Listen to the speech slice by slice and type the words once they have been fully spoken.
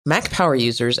Mac Power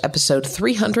Users, episode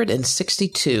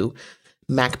 362,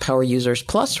 Mac Power Users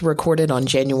Plus, recorded on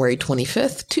January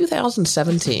 25th,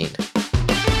 2017.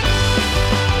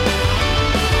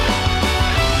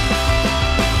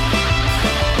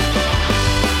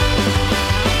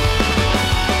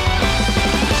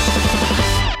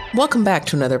 Welcome back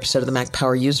to another episode of the Mac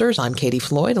Power Users. I'm Katie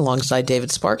Floyd alongside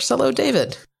David Sparks. Hello,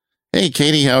 David. Hey,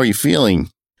 Katie, how are you feeling?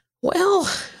 Well,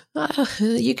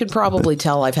 you could probably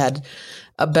tell I've had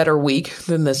a better week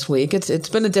than this week. It's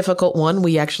been a difficult one.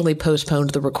 We actually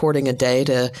postponed the recording a day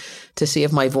to see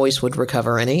if my voice would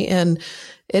recover any, and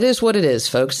it is what it is,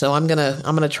 folks. So I'm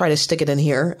gonna try to stick it in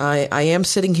here. I am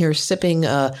sitting here sipping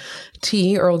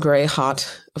tea, Earl Grey,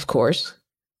 hot, of course.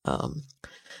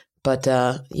 But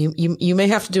you may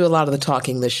have to do a lot of the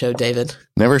talking this show, David.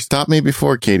 Never stopped me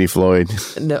before, Katie Floyd.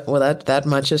 No, well, that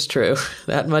much is true.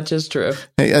 That much is true.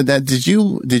 Hey, did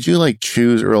you like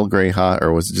choose Earl Grey hot,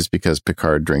 or was it just because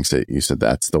Picard drinks it? You said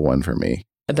that's the one for me.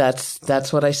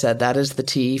 That's what I said. That is the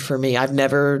tea for me. I've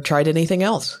never tried anything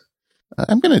else.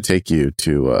 I'm going to take you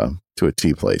to a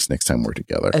tea place next time we're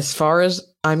together. As far as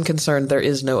I'm concerned, there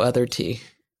is no other tea.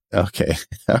 Okay.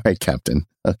 All right, Captain.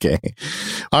 Okay.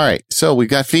 All right. So we've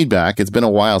got feedback. It's been a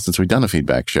while since we've done a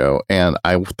feedback show, and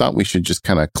I thought we should just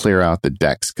kind of clear out the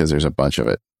decks because there's a bunch of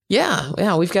it.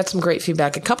 Yeah, we've got some great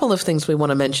feedback. A couple of things we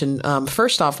want to mention.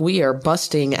 First off, we are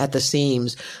busting at the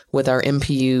seams with our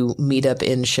MPU meetup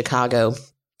in Chicago.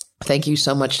 Thank you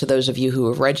so much to those of you who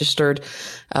have registered.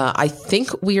 I think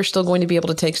we are still going to be able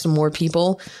to take some more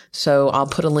people, so I'll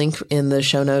put a link in the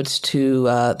show notes to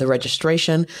the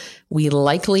registration. We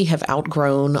likely have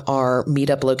outgrown our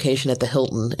meetup location at the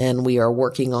Hilton, and we are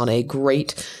working on a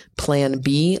great Plan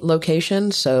B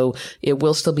location. So it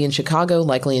will still be in Chicago,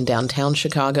 likely in downtown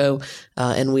Chicago,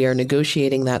 and we are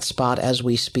negotiating that spot as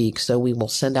we speak. So we will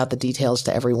send out the details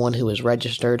to everyone who is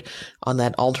registered on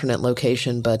that alternate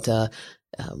location, but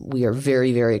we are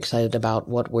very, very excited about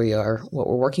what we're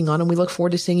working on, and we look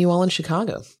forward to seeing you all in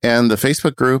Chicago. And the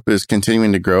Facebook group is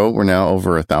continuing to grow. We're now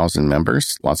over 1,000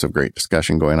 members. Lots of great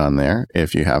discussion going on there.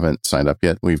 If you haven't signed up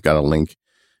yet, we've got a link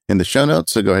in the show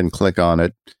notes, so go ahead and click on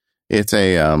it. It's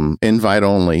a invite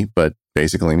only, but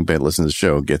basically anybody that listens to the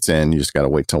show gets in. You just got to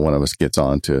wait till one of us gets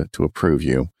on to approve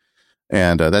you.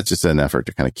 And that's just an effort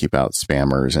to kind of keep out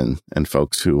spammers and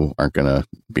folks who aren't going to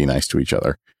be nice to each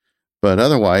other. But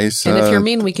otherwise... And if you're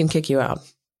mean, we can kick you out.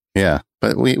 Yeah,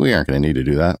 but we aren't going to need to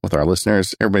do that with our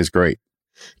listeners. Everybody's great.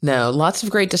 No, lots of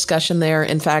great discussion there.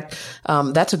 In fact,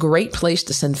 that's a great place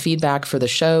to send feedback for the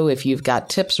show. If you've got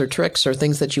tips or tricks or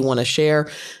things that you want to share,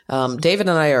 David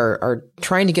and I are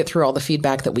trying to get through all the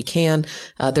feedback that we can.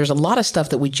 There's a lot of stuff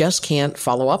that we just can't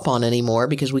follow up on anymore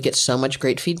because we get so much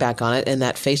great feedback on it. And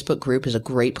that Facebook group is a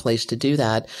great place to do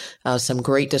that. Some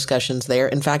great discussions there.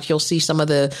 In fact, you'll see some of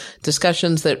the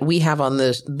discussions that we have on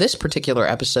this particular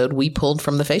episode, we pulled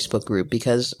from the Facebook group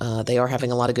because they are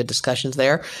having a lot of good discussions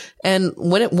there. And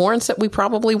when it warrants it, we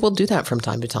probably will do that from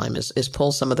time to time, is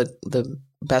pull some of the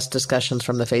best discussions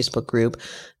from the Facebook group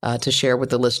to share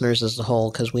with the listeners as a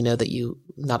whole, because we know that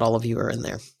not all of you are in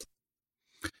there.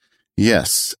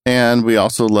 Yes. And we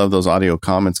also love those audio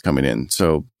comments coming in.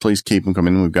 So please keep them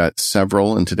coming in. We've got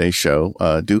several in today's show.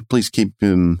 Do please keep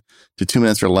them to 2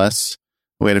 minutes or less.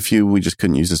 We had a few we just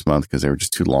couldn't use this month because they were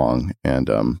just too long. And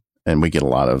we get a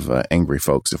lot of angry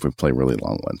folks if we play really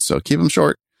long ones. So keep them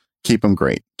short. Keep them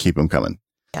great. Keep them coming.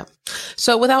 Yeah.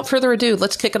 So without further ado,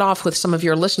 let's kick it off with some of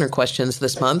your listener questions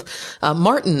this month.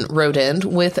 Martin wrote in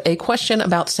with a question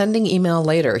about sending email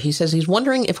later. He says he's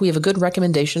wondering if we have a good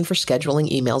recommendation for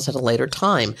scheduling emails at a later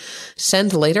time.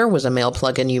 Send Later was a mail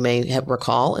plugin you may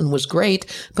recall and was great,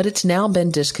 but it's now been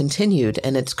discontinued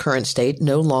and its current state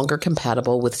no longer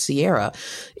compatible with Sierra.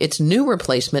 Its new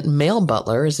replacement, Mail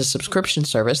Butler, is a subscription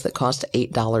service that costs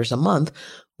 $8 a month.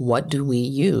 What do we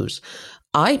use?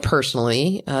 I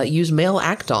personally use Mail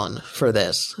Acton for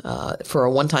this, for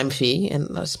a one-time fee,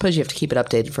 and I suppose you have to keep it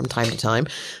updated from time to time.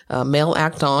 Mail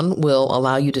Acton will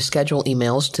allow you to schedule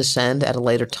emails to send at a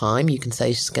later time. You can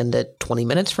say send it 20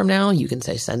 minutes from now. You can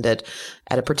say send it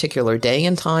at a particular day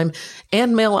and time.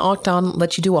 And Mail Acton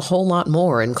lets you do a whole lot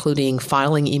more, including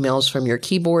filing emails from your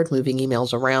keyboard, moving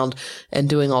emails around, and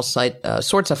doing all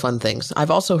sorts of fun things.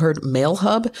 I've also heard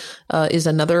MailHub is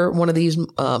another one of these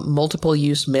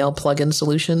multiple-use mail plugin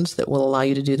solutions that will allow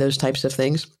you to do those types of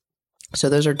things. So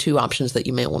those are two options that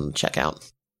you may want to check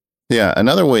out. Yeah,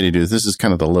 another way to do this is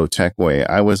kind of the low-tech way.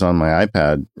 I was on my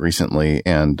iPad recently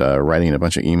and writing a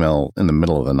bunch of email in the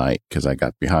middle of the night because I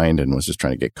got behind and was just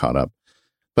trying to get caught up.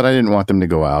 But I didn't want them to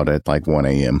go out at like 1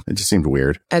 a.m. It just seemed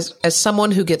weird. As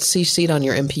someone who gets CC'd on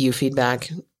your MPU feedback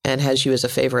and has you as a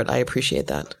favorite, I appreciate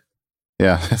that.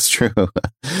 Yeah, that's true.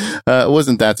 It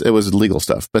wasn't that, it was legal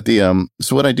stuff. But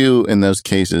so what I do in those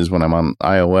cases when I'm on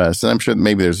iOS, and I'm sure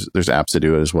maybe there's apps that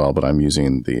do it as well, but I'm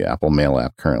using the Apple Mail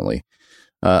app currently.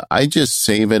 I just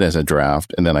save it as a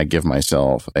draft, and then I give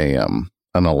myself an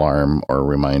alarm or a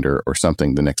reminder or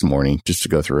something the next morning just to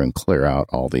go through and clear out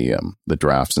all the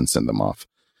drafts and send them off.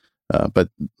 But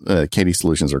Katie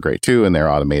solutions are great too, and they're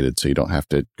automated, so you don't have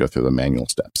to go through the manual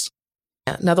steps.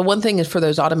 Now, the one thing is for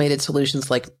those automated solutions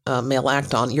like Mail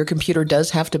Act On, your computer does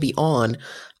have to be on.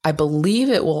 I believe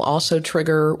it will also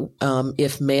trigger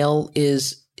if Mail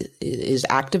is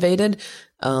activated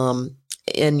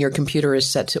and your computer is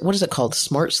set to, what is it called?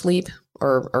 Smart Sleep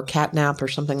or cat nap or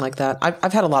something like that.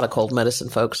 I've had a lot of cold medicine,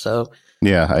 folks. So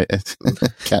yeah,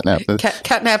 cat nap.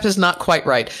 Cat nap is not quite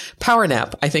right. Power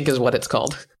nap, I think, is what it's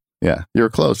called. Yeah,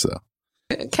 you're close though.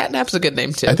 Cat nap's a good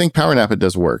name too. I think power nap, it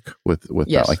does work with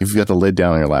yes. that. Like if you got the lid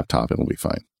down on your laptop, it'll be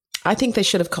fine. I think they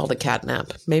should have called it cat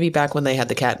nap. Maybe back when they had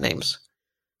the cat names.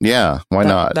 Yeah, why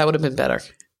not? That would have been better.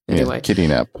 Anyway, yeah, kitty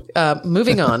nap.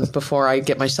 Moving on before I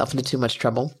get myself into too much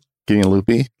trouble. Getting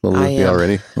loopy? A little loopy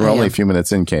already? We're only a few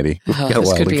minutes in, Katie.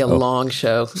 This could be a long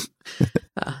show.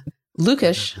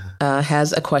 Lukasz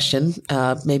has a question.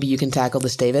 Maybe you can tackle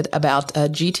this, David, about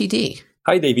GTD.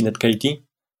 Hi, David and Katie.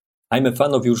 I'm a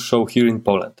fan of your show here in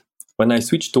Poland. When I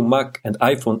switched to Mac and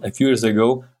iPhone a few years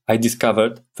ago, I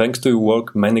discovered, thanks to your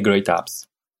work, many great apps.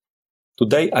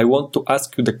 Today, I want to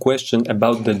ask you the question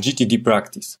about the GTD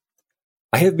practice.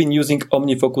 I have been using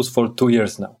OmniFocus for 2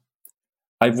 years now.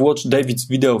 I've watched David's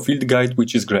video field guide,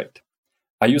 which is great.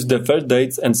 I use deferred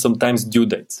dates and sometimes due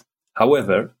dates.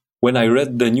 However, when I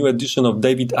read the new edition of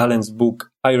David Allen's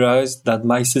book, I realized that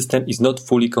my system is not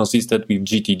fully consistent with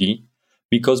GTD,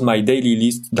 because my daily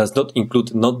list does not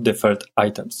include not deferred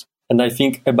items. And I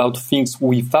think about things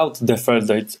without deferred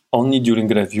dates only during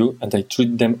review, and I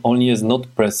treat them only as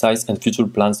not precise and future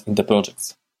plans in the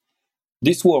projects.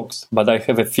 This works, but I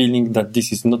have a feeling that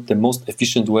this is not the most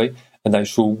efficient way, and I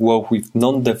should work with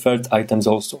non-deferred items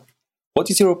also. What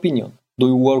is your opinion? Do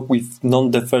you work with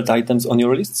non-deferred items on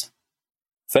your lists?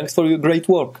 Thanks for your great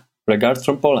work. Regards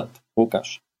from Poland,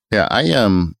 Lukasz. Yeah,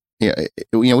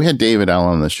 we had David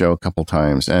Allen on the show a couple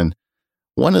times, and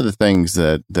one of the things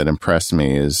that impressed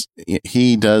me is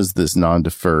he does this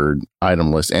non-deferred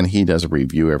item list, and he does a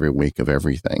review every week of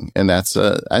everything. And that's,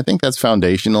 I think that's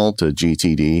foundational to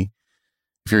GTD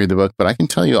if you read the book. But I can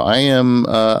tell you, I am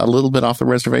a little bit off the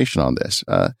reservation on this.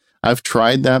 I've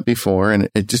tried that before, and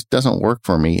it just doesn't work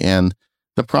for me. And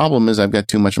the problem is I've got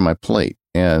too much on my plate.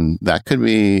 And that could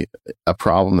be a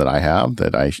problem that I have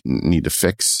that I need to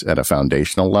fix at a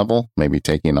foundational level, maybe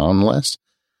taking on less.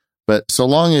 But so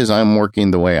long as I'm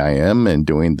working the way I am and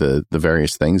doing the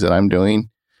various things that I'm doing,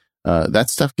 that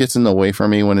stuff gets in the way for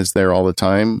me when it's there all the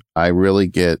time. I really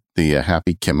get the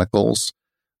happy chemicals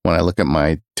when I look at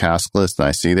my task list and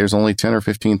I see there's only 10 or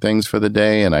 15 things for the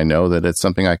day, and I know that it's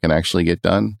something I can actually get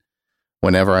done.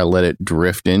 Whenever I let it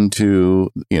drift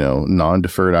into,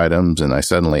 non-deferred items and I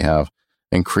suddenly have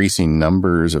increasing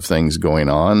numbers of things going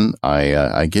on,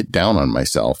 I get down on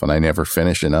myself and I never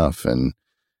finish enough, and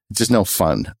it's just no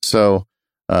fun. So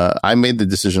I made the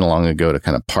decision long ago to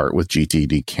kind of part with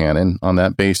GTD Canon on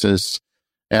that basis,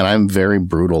 and I'm very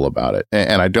brutal about it.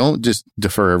 And I don't just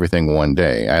defer everything one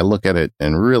day. I look at it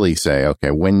and really say,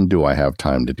 okay, when do I have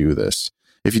time to do this?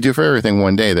 If you defer everything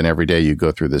one day, then every day you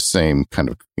go through the same kind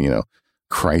of,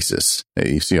 crisis.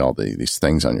 You see all these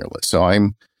things on your list. So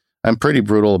I'm pretty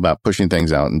brutal about pushing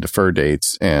things out and defer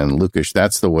dates. And Lukasz,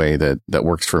 that's the way that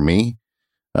works for me.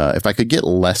 If I could get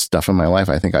less stuff in my life,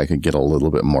 I think I could get a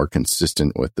little bit more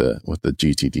consistent with the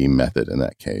GTD method in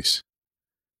that case.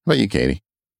 How about you, Katie?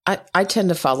 I tend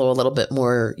to follow a little bit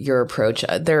more your approach.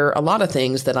 There are a lot of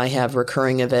things that I have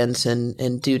recurring events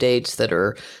and due dates that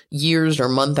are years or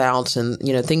month outs, and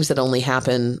things that only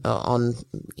happen on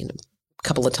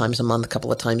couple of times a month, a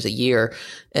couple of times a year.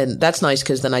 And that's nice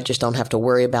because then I just don't have to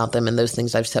worry about them. And those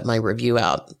things I've set my review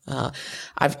out.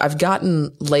 I've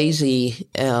gotten lazy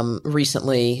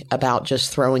recently about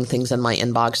just throwing things in my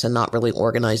inbox and not really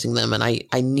organizing them. And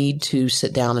I need to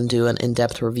sit down and do an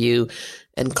in-depth review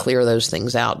and clear those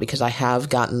things out, because I have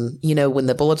gotten, when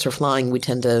the bullets are flying, we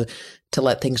tend to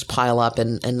let things pile up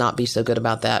and not be so good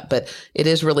about that. But it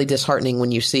is really disheartening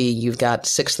when you see you've got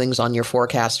 6 things on your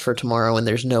forecast for tomorrow and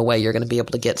there's no way you're going to be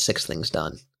able to get 6 things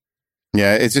done.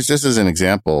 Yeah, it's just as an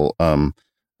example,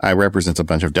 I represent a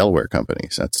bunch of Delaware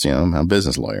companies. That's, I'm a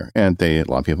business lawyer, and a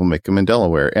lot of people make them in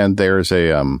Delaware. And there's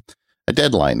a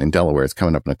deadline in Delaware. It's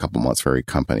coming up in a couple months for every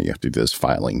company. You have to do this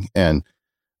filing. And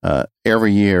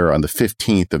every year on the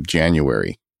 15th of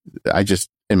January,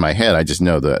 in my head, I just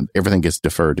know that everything gets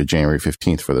deferred to January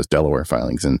 15th for those Delaware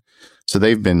filings. And so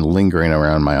they've been lingering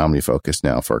around my OmniFocus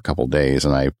now for a couple of days,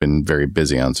 and I've been very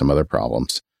busy on some other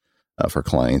problems for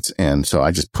clients. And so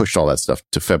I just pushed all that stuff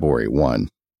to February 1.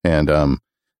 And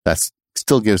that's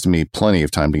still gives me plenty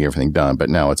of time to get everything done, but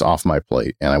now it's off my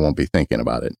plate and I won't be thinking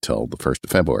about it until the 1st of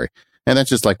February. And that's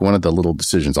just like one of the little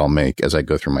decisions I'll make as I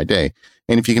go through my day.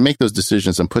 And if you can make those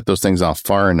decisions and put those things off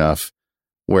far enough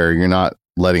where you're not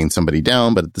letting somebody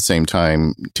down, but at the same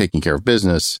time taking care of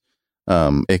business,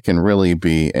 it can really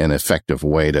be an effective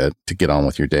way to get on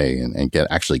with your day and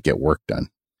actually get work done.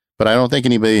 But I don't think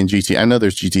anybody in GT, I know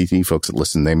there's GTT folks that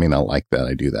listen, they may not like that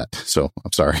I do that. So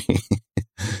I'm sorry.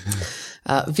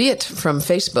 Viet from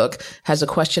Facebook has a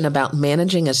question about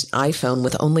managing an iPhone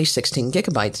with only 16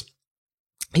 gigabytes.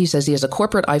 He says he has a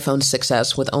corporate iPhone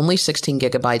 6S with only 16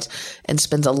 gigabytes and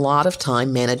spends a lot of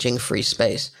time managing free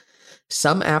space.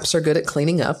 Some apps are good at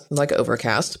cleaning up, like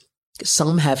Overcast.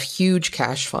 Some have huge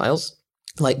cache files,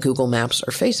 like Google Maps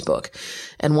or Facebook,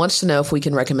 and wants to know if we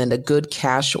can recommend a good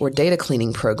cache or data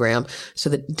cleaning program so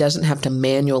that it doesn't have to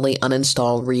manually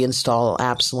uninstall, reinstall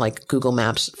apps like Google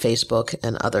Maps, Facebook,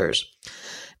 and others.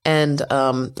 And,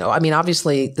 I mean,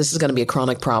 obviously this is going to be a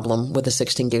chronic problem with a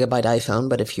 16 gigabyte iPhone,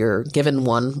 but if you're given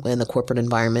one in the corporate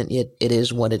environment, it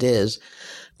is what it is.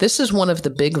 This is one of the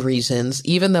big reasons,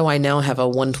 even though I now have a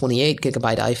 128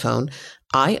 gigabyte iPhone,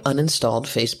 I uninstalled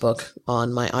Facebook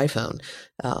on my iPhone.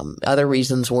 Other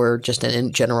reasons were just a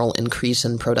general increase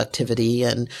in productivity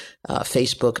and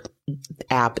Facebook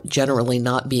app generally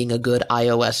not being a good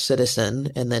iOS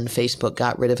citizen. And then Facebook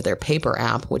got rid of their paper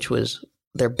app, which was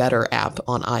their better app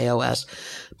on iOS.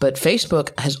 But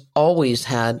Facebook has always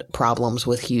had problems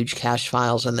with huge cache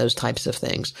files and those types of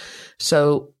things.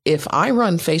 So if I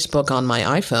run Facebook on my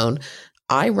iPhone,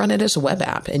 I run it as a web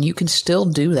app, and you can still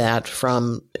do that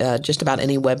from just about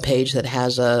any web page that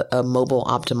has a mobile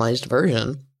optimized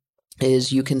version.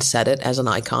 Is you can set it as an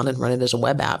icon and run it as a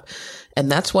web app.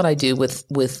 And that's what I do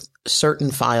with certain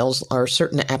files or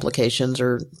certain applications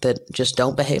or that just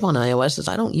don't behave on iOS is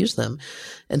I don't use them.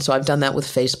 And so I've done that with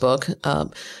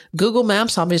Facebook. Google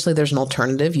Maps, obviously there's an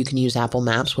alternative. You can use Apple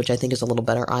Maps, which I think is a little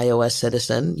better iOS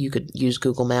citizen. You could use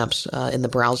Google Maps in the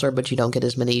browser, but you don't get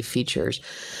as many features.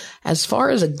 As far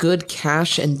as a good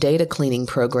cache and data cleaning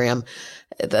program,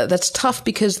 that's tough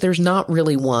because there's not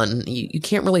really one. You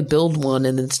can't really build one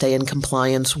and then stay in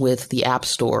compliance with the App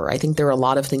Store. I think there are a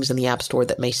lot of things in the App Store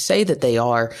that may say that they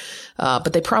are,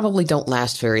 but they probably don't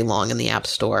last very long in the App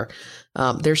Store.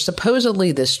 There's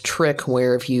supposedly this trick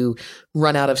where if you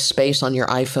run out of space on your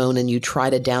iPhone and you try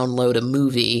to download a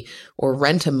movie or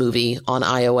rent a movie on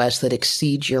iOS that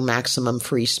exceeds your maximum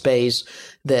free space,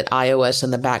 that iOS in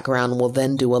the background will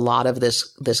then do a lot of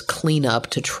this cleanup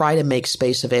to try to make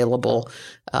space available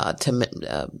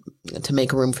to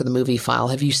make room for the movie file.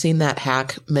 Have you seen that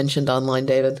hack mentioned online,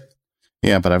 David?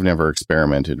 Yeah, but I've never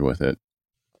experimented with it.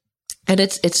 And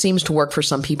it seems to work for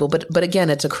some people, but again,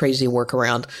 it's a crazy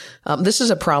workaround. This is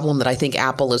a problem that I think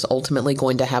Apple is ultimately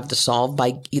going to have to solve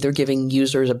by either giving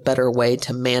users a better way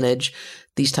to manage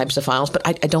these types of files, but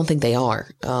I don't think they are.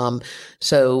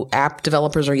 So app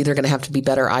developers are either going to have to be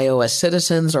better iOS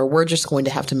citizens, or we're just going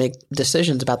to have to make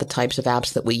decisions about the types of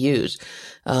apps that we use.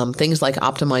 Things like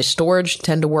optimized storage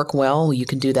tend to work well. You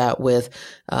can do that with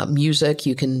music.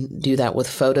 You can do that with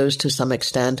photos to some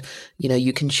extent. You know,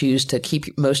 you can choose to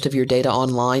keep most of your data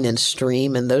online and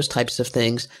stream and those types of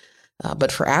things.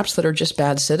 But for apps that are just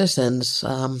bad citizens,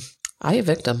 I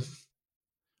evict them.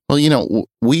 Well, you know,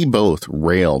 we both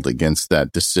railed against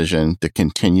that decision to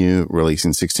continue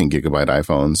releasing 16 gigabyte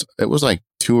iPhones. It was like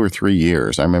 2 or 3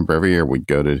 years. I remember every year we'd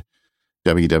go to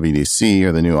WWDC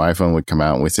or the new iPhone would come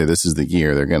out and we'd say, this is the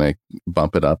year they're going to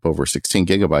bump it up over 16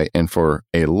 gigabyte. And for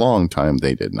a long time,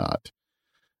 they did not.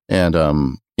 And,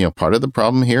 you know, part of the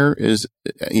problem here is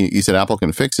you said Apple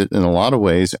can fix it. In a lot of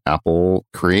ways, Apple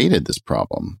created this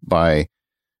problem by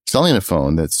selling a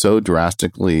phone that's so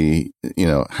drastically, you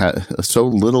know, has so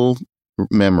little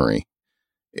memory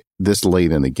this late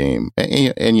in the game.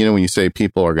 And, you know, when you say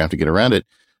people are going to have to get around it,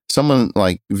 someone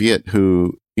like Viet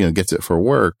who, you know, gets it for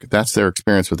work, that's their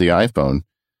experience with the iPhone.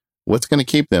 What's going to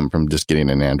keep them from just getting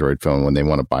an Android phone when they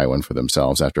want to buy one for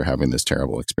themselves after having this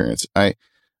terrible experience? I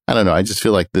don't know. I just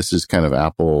feel like this is kind of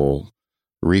Apple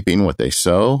reaping what they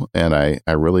sow. And I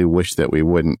really wish that we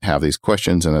wouldn't have these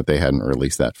questions and that they hadn't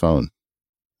released that phone.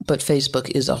 But Facebook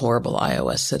is a horrible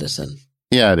iOS citizen.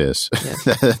 Yeah, it is.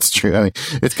 Yeah. That's true. I mean,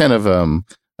 it's kind of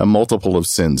a multiple of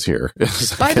sins here.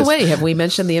 By the way, have we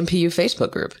mentioned the MPU Facebook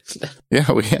group?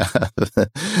 Yeah, we have.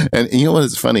 And you know what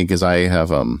is funny? Because I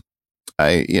have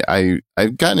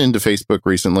I've gotten into Facebook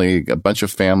recently. A bunch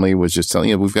of family was just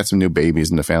telling we've got some new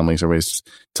babies in the family. So everybody's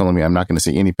telling me I'm not going to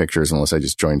see any pictures unless I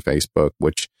just join Facebook,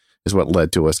 which is what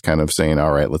led to us kind of saying,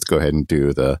 all right, let's go ahead and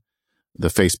do the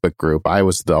Facebook group. I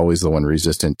was always the one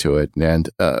resistant to it, and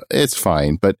it's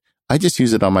fine, but I just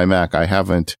use it on my Mac. I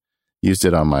haven't used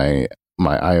it on my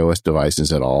iOS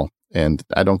devices at all, and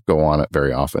I don't go on it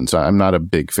very often. So I'm not a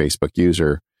big Facebook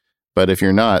user. But if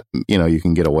you're not, you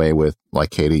can get away with, like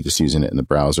Katie, just using it in the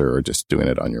browser or just doing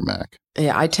it on your Mac.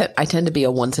 Yeah, I tend to be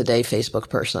a once a day Facebook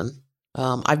person.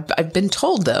 I've been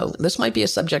told, though, this might be a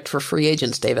subject for free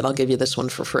agents, David. I'll give you this one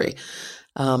for free.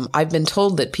 I've been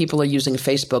told that people are using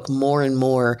Facebook more and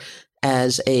more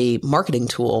as a marketing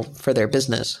tool for their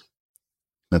business.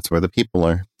 That's where the people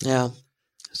are. Yeah.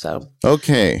 So.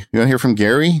 Okay. You want to hear from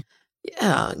Gary?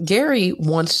 Yeah. Gary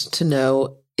wants to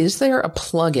know, is there a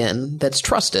plugin that's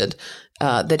trusted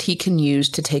that he can use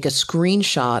to take a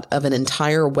screenshot of an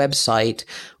entire website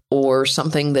or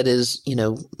something that is,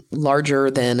 larger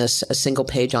than a single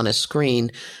page on his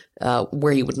screen,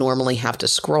 where he would normally have to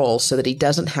scroll, so that he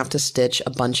doesn't have to stitch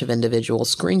a bunch of individual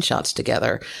screenshots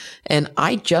together? And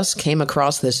I just came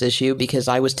across this issue because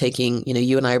I was taking,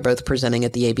 you and I are both presenting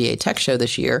at the ABA Tech Show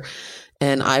this year,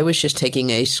 and I was just taking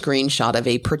a screenshot of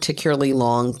a particularly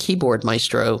long Keyboard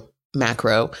Maestro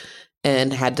macro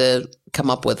and had to come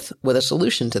up with a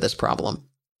solution to this problem.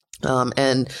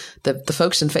 And the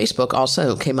folks in Facebook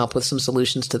also came up with some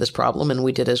solutions to this problem, and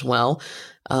we did as well.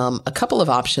 A couple of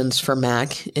options for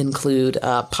Mac include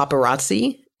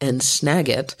Paparazzi and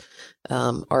Snagit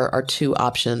are two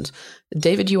options.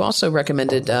 David, you also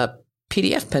recommended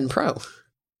PDF Pen Pro.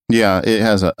 Yeah, it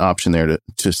has an option there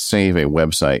to save a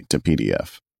website to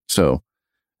PDF. So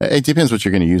it depends what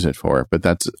you're going to use it for, but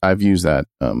I've used that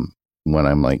when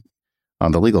I'm like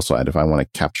on the legal side. If I want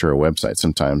to capture a website,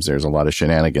 sometimes there's a lot of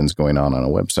shenanigans going on a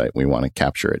website. We want to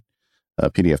capture it.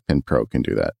 PDF Pen Pro can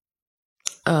do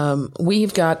that.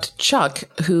 We've got Chuck,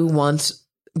 who wants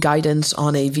guidance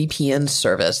on a VPN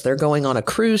service. They're going on a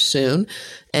cruise soon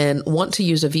and want to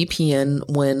use a VPN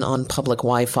when on public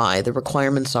Wi-Fi. The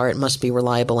requirements are it must be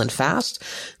reliable and fast.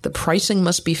 The pricing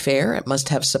must be fair. It must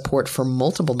have support for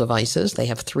multiple devices. They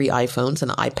have 3 iPhones, an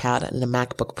iPad, and a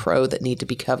MacBook Pro that need to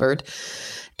be covered,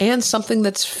 and something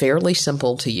that's fairly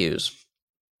simple to use.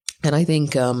 And I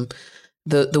think the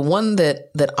one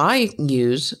that I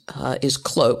use is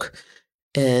Cloak.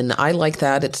 And I like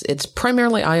that. It's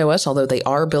primarily iOS, although they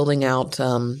are building out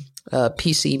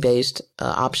PC-based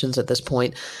options at this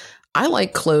point. I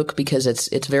like Cloak because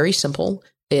it's very simple.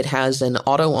 It has an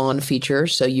auto-on feature,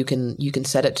 so you can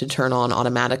set it to turn on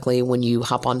automatically when you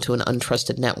hop onto an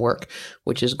untrusted network,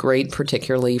 which is great,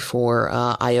 particularly for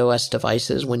iOS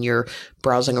devices when you're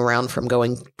browsing around from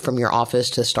going from your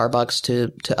office to Starbucks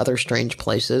to other strange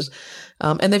places.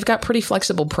 And they've got pretty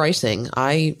flexible pricing.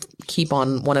 I keep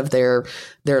on one of their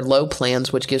low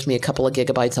plans, which gives me a couple of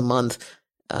gigabytes a month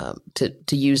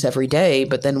to use every day.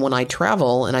 But then when I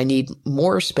travel and I need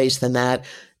more space than that,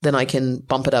 then I can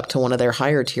bump it up to one of their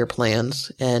higher tier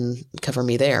plans and cover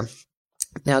me there.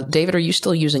 Now, David, are you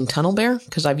still using TunnelBear?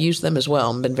 Because I've used them as well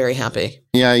and been very happy.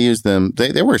 Yeah, I use them.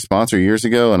 They were a sponsor years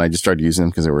ago, and I just started using them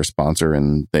because they were a sponsor,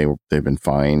 and they've been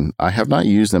fine. I have not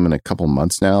used them in a couple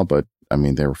months now, but I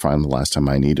mean, they were fine the last time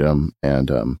I needed them.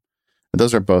 And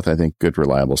those are both, I think, good,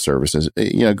 reliable services.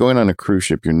 Going on a cruise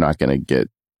ship, you're not going to get,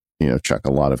 Chuck,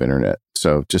 a lot of internet.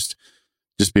 So just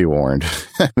be warned.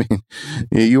 I mean,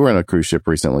 you were on a cruise ship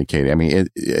recently, Katie. I mean,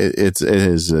 it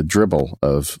is a dribble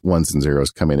of ones and zeros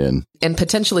coming in. And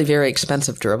potentially very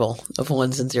expensive dribble of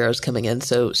ones and zeros coming in.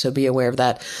 So be aware of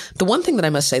that. The one thing that I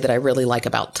must say that I really like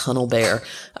about TunnelBear,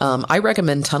 I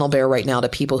recommend TunnelBear right now to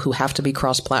people who have to be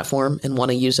cross-platform and want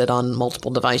to use it on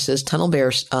multiple devices.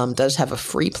 TunnelBear does have a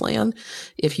free plan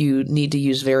if you need to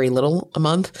use very little a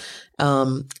month.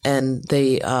 And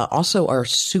they also are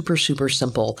super, super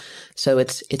simple. So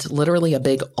it's literally a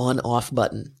big on-off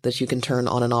button that you can turn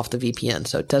on and off the VPN.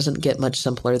 So it doesn't get much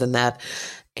simpler than that.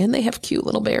 And they have cute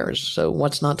little bears. So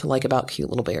what's not to like about cute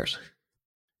little bears?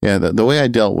 Yeah, the way I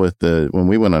dealt with when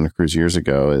we went on a cruise years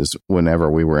ago is whenever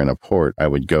we were in a port, I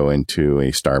would go into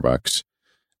a Starbucks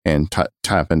and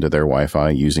tap into their Wi-Fi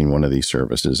using one of these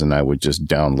services. And I would just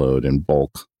download in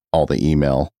bulk all the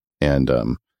email, and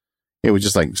it was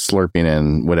just like slurping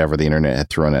in whatever the internet had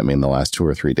thrown at me in the last 2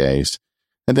 or 3 days.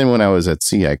 And then when I was at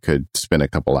sea, I could spend a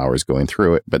couple hours going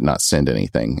through it, but not send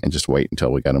anything and just wait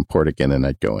until we got in port again. And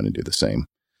I'd go in and do the same.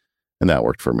 And that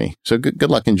worked for me. So good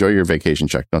luck. Enjoy your vacation,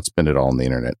 Chuck. Don't spend it all on the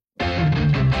internet.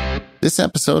 This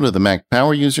episode of the Mac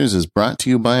Power Users is brought to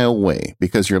you by Away,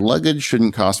 because your luggage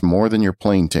shouldn't cost more than your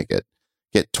plane ticket.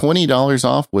 Get $20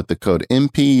 off with the code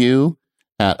MPU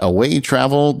at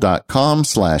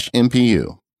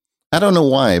awaytravel.com/MPU. I don't know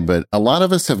why, but a lot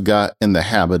of us have got in the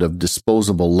habit of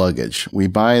disposable luggage. We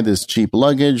buy this cheap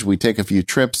luggage, we take a few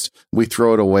trips, we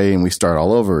throw it away, and we start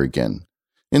all over again.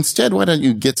 Instead, why don't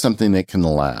you get something that can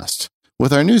last?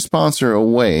 With our new sponsor,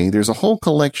 Away, there's a whole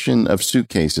collection of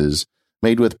suitcases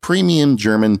made with premium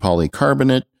German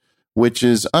polycarbonate, which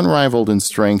is unrivaled in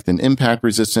strength and impact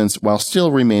resistance while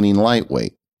still remaining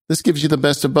lightweight. This gives you the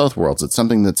best of both worlds. It's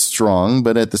something that's strong,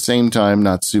 but at the same time,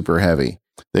 not super heavy.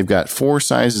 They've got 4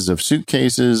 sizes of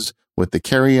suitcases with the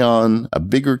carry-on, a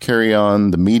bigger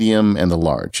carry-on, the medium, and the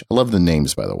large. I love the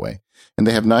names, by the way. And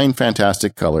they have 9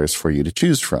 fantastic colors for you to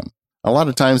choose from. A lot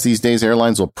of times these days,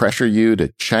 airlines will pressure you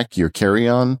to check your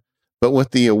carry-on, but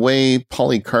with the Away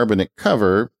polycarbonate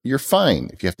cover, you're fine.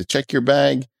 If you have to check your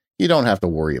bag, you don't have to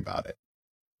worry about it.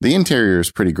 The interior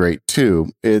is pretty great, too.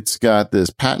 It's got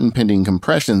this patent-pending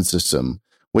compression system,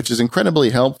 which is incredibly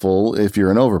helpful if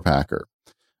you're an overpacker.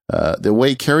 The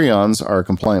Away carry-ons are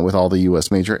compliant with all the U.S.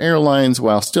 major airlines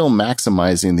while still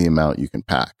maximizing the amount you can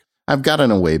pack. I've got an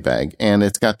Away bag, and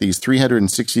it's got these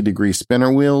 360-degree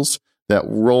spinner wheels that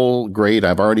roll great.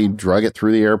 I've already drug it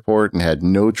through the airport and had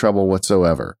no trouble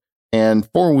whatsoever. And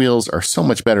 4 wheels are so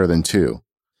much better than 2.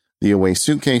 The Away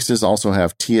suitcases also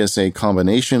have TSA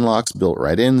combination locks built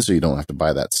right in, so you don't have to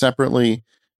buy that separately.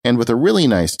 And with a really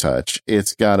nice touch,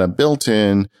 it's got a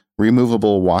built-in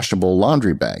removable washable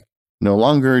laundry bag. No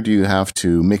longer do you have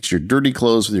to mix your dirty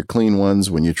clothes with your clean ones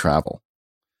when you travel.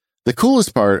 The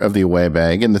coolest part of the Away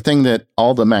bag, and the thing that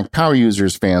all the Mac Power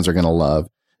Users fans are going to love,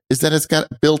 is that it's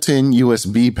got built-in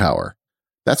USB power.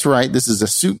 That's right, this is a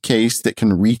suitcase that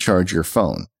can recharge your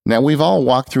phone. Now, we've all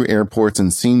walked through airports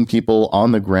and seen people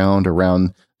on the ground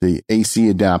around the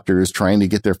AC adapters trying to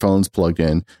get their phones plugged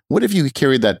in. What if you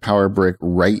carried that power brick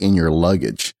right in your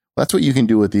luggage? That's what you can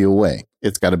do with the Away.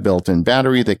 It's got a built-in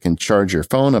battery that can charge your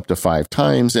phone up to 5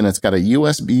 times, and it's got a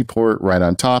USB port right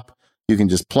on top. You can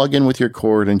just plug in with your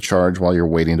cord and charge while you're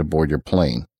waiting to board your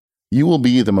plane. You will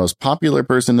be the most popular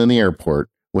person in the airport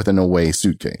with an Away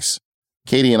suitcase.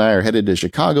 Katie and I are headed to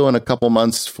Chicago in a couple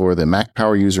months for the Mac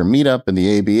Power User Meetup and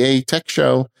the ABA Tech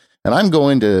Show, and I'm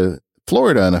going to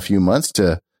Florida in a few months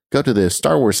to go to the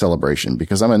Star Wars celebration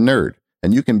because I'm a nerd,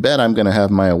 and you can bet I'm going to have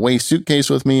my Away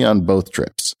suitcase with me on both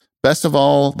trips. Best of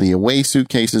all, the Away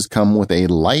suitcases come with a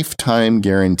lifetime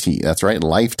guarantee. That's right,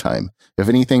 lifetime. If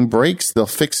anything breaks, they'll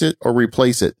fix it or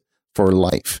replace it for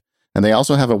life. And they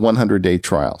also have a 100-day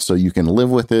trial, so you can live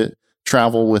with it,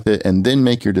 travel with it, and then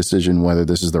make your decision whether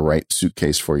this is the right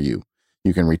suitcase for you.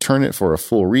 You can return it for a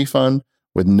full refund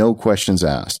with no questions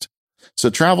asked. So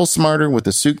travel smarter with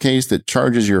a suitcase that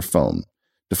charges your phone.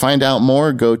 To find out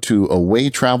more, go to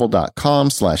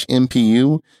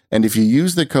awaytravel.com/MPU, and if you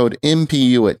use the code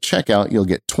MPU at checkout, you'll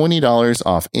get $20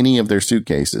 off any of their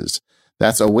suitcases.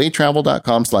 That's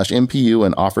awaytravel.com/MPU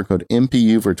and offer code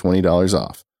MPU for $20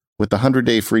 off. With the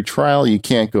 100-day free trial, you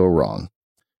can't go wrong.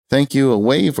 Thank you,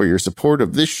 Away, for your support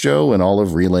of this show and all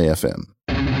of Relay FM.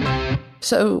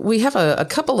 So we have a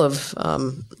couple of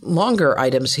longer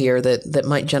items here that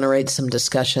might generate some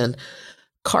discussion.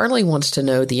 Carly wants to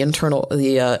know the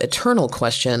eternal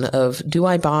question of, do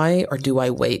I buy or do I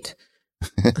wait?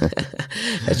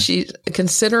 She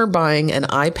consider buying an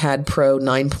iPad Pro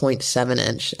 9.7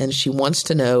 inch, and she wants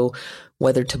to know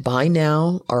whether to buy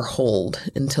now or hold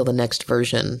until the next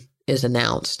version is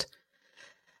announced.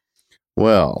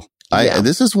 Well,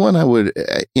 this is one I would,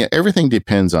 everything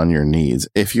depends on your needs.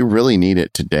 If you really need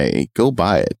it today, go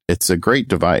buy it. It's a great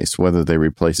device, whether they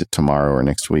replace it tomorrow or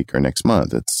next week or next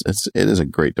month. It is a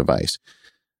great device.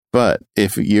 But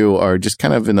if you are just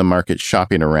kind of in the market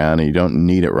shopping around and you don't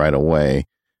need it right away,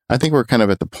 I think we're kind of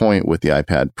at the point with the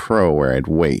iPad Pro where I'd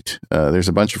wait. There's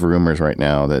a bunch of rumors right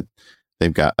now that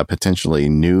they've got a potentially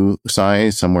new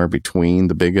size somewhere between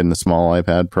the big and the small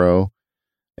iPad Pro.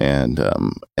 And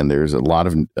there's a lot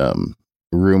of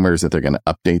rumors that they're going to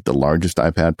update the largest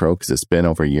iPad Pro because it's been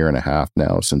over a year and a half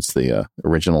now since the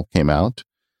original came out.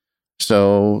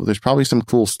 So there's probably some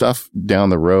cool stuff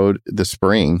down the road this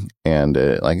spring. And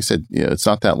like I said, it's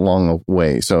not that long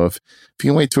away. So if you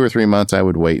can wait 2 or 3 months, I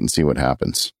would wait and see what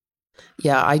happens.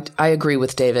 Yeah, I agree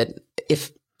with David.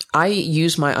 If I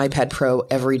use my iPad Pro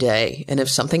every day, and if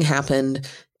something happened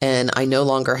and I no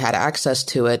longer had access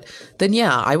to it, then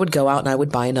yeah, I would go out and I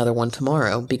would buy another one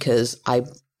tomorrow because I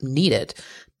need it.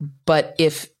 But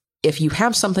if you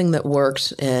have something that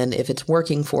works and if it's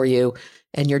working for you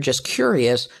and you're just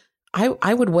curious,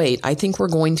 I would wait. I think we're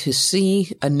going to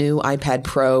see a new iPad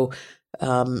Pro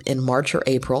in March or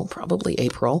April, probably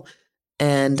April.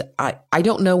 And I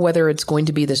don't know whether it's going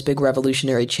to be this big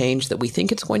revolutionary change that we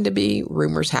think it's going to be.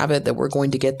 Rumors have it that we're going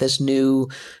to get this new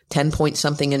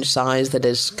 10-point-something inch size that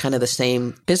is kind of the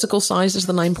same physical size as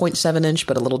the 9.7 inch,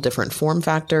 but a little different form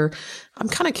factor. I'm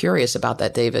kind of curious about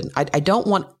that, David. I don't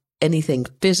want anything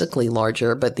physically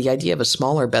larger, but the idea of a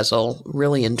smaller bezel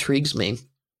really intrigues me.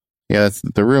 Yeah,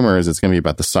 the rumor is it's going to be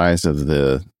about the size of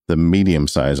the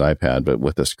medium-size iPad, but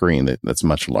with a screen that's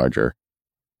much larger.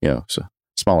 So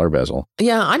smaller bezel.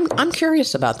 Yeah, I'm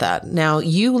curious about that. Now,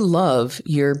 you love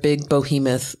your big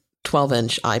behemoth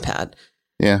 12-inch iPad.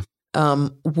 Yeah.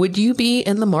 Would you be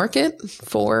in the market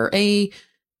for a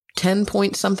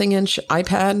 10-point-something inch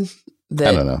iPad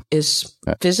that I don't know. is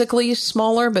physically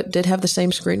smaller but did have the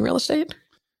same screen real estate?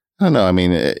 I don't know. I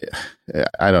mean,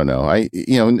 I don't know.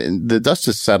 The dust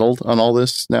has settled on all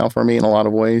this now for me in a lot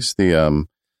of ways.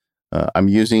 I'm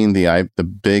using the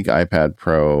big iPad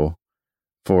Pro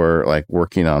for like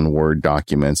working on Word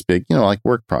documents, big, like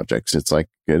work projects. It's like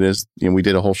it is. We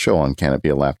did a whole show on can it be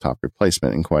a laptop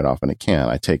replacement, and quite often it can.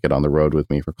 I take it on the road with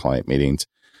me for client meetings.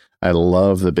 I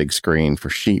love the big screen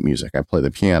for sheet music. I play the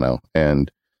piano,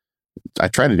 and I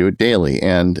try to do it daily.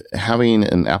 And having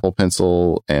an Apple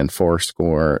Pencil and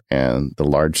Fourscore and the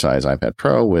large size iPad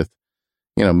Pro with,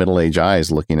 middle-aged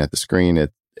eyes looking at the screen,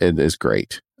 it is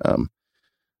great.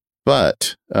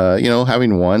 But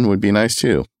having one would be nice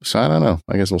too. So I don't know.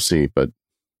 I guess we'll see. But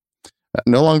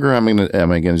no longer am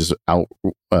I going to just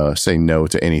say no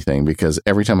to anything, because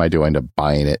every time I do, I end up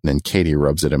buying it, and then Katie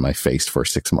rubs it in my face for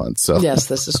 6 months. So yes,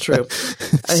 this is true.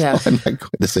 Yeah. I'm not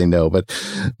going to say no, but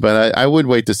I would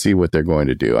wait to see what they're going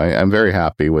to do. I'm very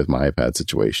happy with my iPad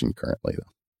situation currently, though.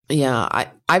 Yeah,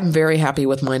 I'm very happy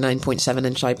with my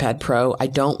 9.7-inch iPad Pro. I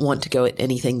don't want to go at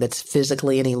anything that's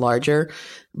physically any larger,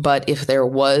 but if there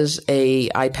was a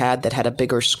iPad that had a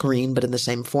bigger screen but in the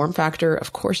same form factor,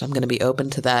 of course I'm going to be open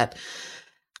to that.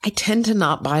 I tend to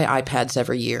not buy iPads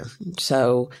every year,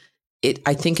 so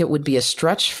I think it would be a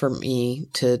stretch for me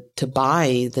to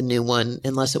buy the new one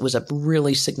unless it was a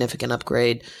really significant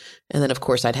upgrade. And then, of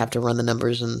course, I'd have to run the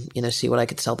numbers and see what I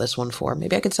could sell this one for.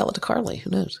 Maybe I could sell it to Carly.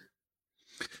 Who knows?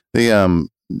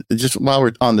 Just while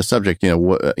we're on the subject,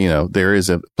 there is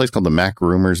a place called the Mac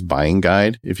Rumors Buying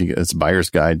Guide. It's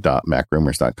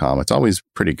buyersguide.macrumors.com. It's always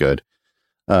pretty good.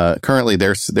 Currently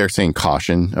they're saying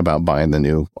caution about buying the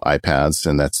new iPads,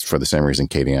 and that's for the same reason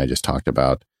Katie and I just talked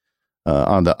about.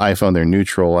 On the iPhone, they're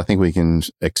neutral. I think we can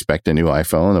expect a new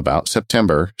iPhone about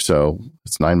September. So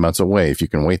it's 9 months away. If you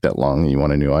can wait that long and you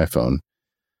want a new iPhone.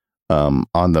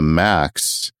 On the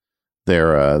Macs, the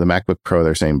MacBook Pro,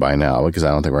 they're saying buy now, because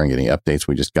I don't think we're going to get any updates.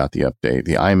 We just got the update.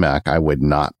 The iMac, I would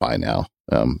not buy now.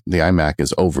 The iMac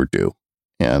is overdue,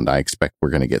 and I expect we're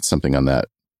going to get something on that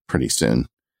pretty soon.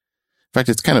 In fact,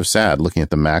 it's kind of sad looking at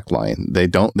the Mac line. They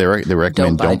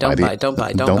recommend don't buy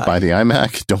the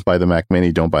iMac, don't buy the Mac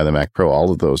Mini, don't buy the Mac Pro.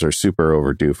 All of those are super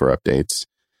overdue for updates.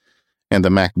 And the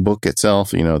MacBook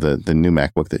itself, the new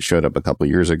MacBook that showed up a couple of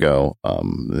years ago,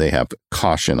 they have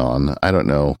caution on. I don't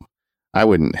know. I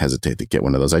wouldn't hesitate to get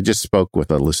one of those. I just spoke with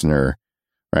a listener,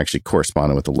 or actually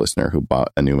corresponded with a listener who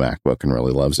bought a new MacBook and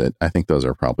really loves it. I think those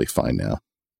are probably fine now.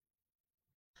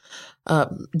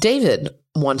 David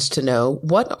wants to know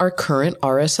what our current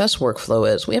RSS workflow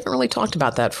is. We haven't really talked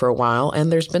about that for a while, and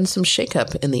there's been some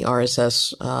shakeup in the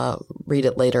RSS read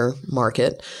it later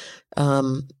market.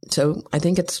 So I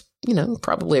think it's,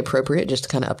 probably appropriate just to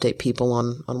kind of update people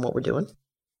on what we're doing.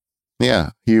 Yeah,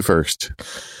 you first.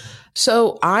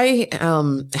 So I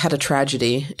had a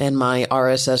tragedy in my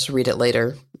RSS read it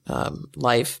later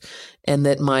life, and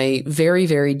that my very,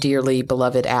 very dearly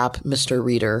beloved app, Mr.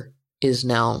 Reader, is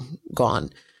now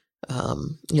gone.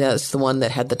 It's the one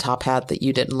that had the top hat that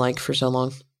you didn't like for so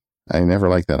long. I never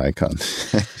liked that icon.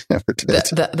 I never did.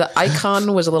 The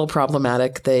icon was a little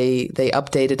problematic. They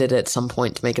updated it at some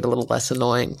point to make it a little less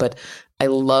annoying, but I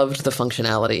loved the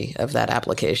functionality of that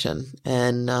application.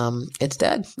 And it's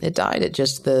dead. It died.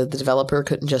 The developer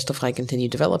couldn't justify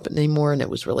continued development anymore, and it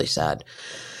was really sad.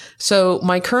 So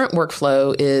my current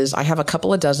workflow is I have a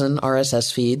couple of dozen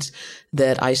RSS feeds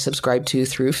that I subscribe to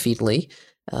through Feedly,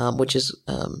 which is,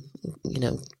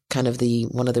 kind of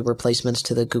one of the replacements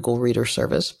to the Google Reader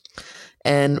service.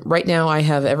 And right now I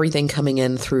have everything coming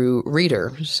in through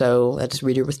Reader. So that's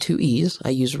Reader with 2 E's.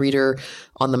 I use Reader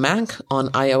on the Mac, on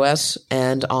iOS,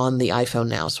 and on the iPhone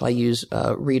now. So I use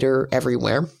Reader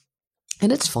everywhere,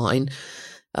 and it's fine.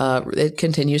 It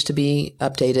continues to be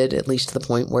updated, at least to the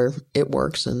point where it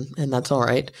works, and that's all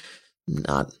right.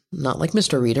 Not like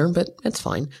Mr. Reader, but it's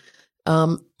fine.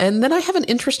 And then I have an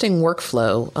interesting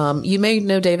workflow. You may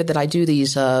know, David, that I do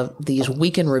these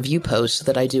week in review posts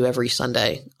that I do every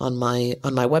Sunday on my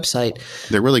website.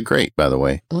 They're really great, by the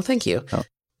way. Well, thank you. Oh,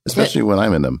 especially when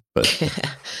I'm in them. But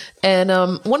and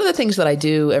one of the things that I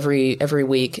do every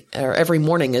week or every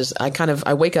morning is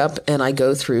I wake up and I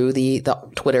go through the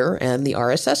Twitter and the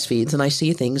RSS feeds, and I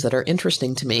see things that are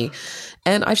interesting to me.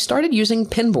 And I've started using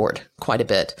Pinboard quite a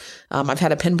bit. I've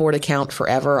had a Pinboard account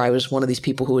forever. I was one of these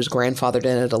people who was grandfathered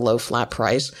in at a low flat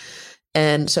price.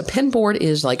 And so Pinboard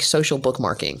is like social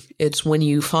bookmarking. It's when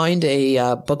you find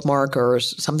a bookmark or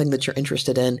something that you're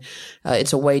interested in,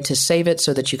 it's a way to save it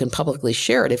so that you can publicly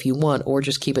share it if you want, or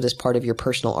just keep it as part of your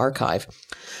personal archive.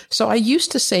 So I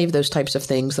used to save those types of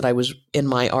things that I was in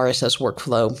my RSS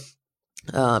workflow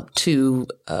to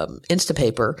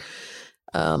Instapaper.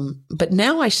 But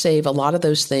now I save a lot of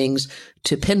those things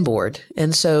to Pinboard.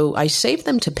 And so I save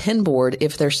them to Pinboard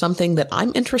if there's something that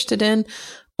I'm interested in,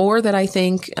 or that I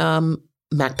think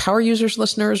Mac Power Users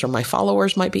listeners or my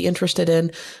followers might be interested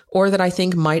in, or that I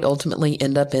think might ultimately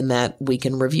end up in that week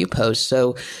in review post.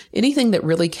 So anything that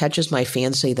really catches my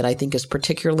fancy that I think is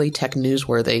particularly tech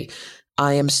newsworthy,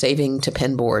 I am saving to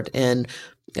Pinboard. And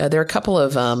there are a couple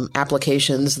of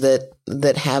applications that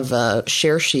have a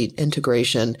share sheet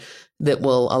integration that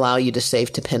will allow you to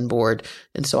save to Pinboard.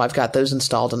 And so I've got those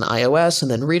installed on iOS, and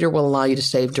then Reader will allow you to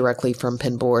save directly from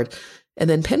Pinboard. And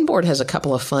then Pinboard has a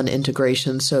couple of fun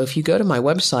integrations. So if you go to my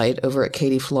website over at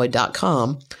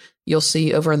katiefloyd.com, you'll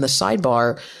see over in the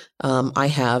sidebar, I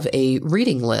have a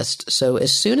reading list. So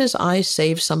as soon as I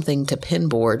save something to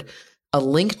Pinboard, a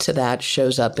link to that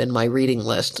shows up in my reading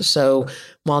list. So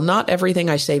while not everything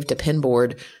I save to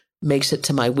Pinboard makes it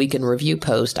to my week in review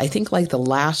post, I think like the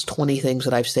last 20 things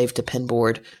that I've saved to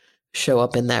Pinboard show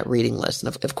up in that reading list.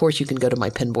 And of course, you can go to my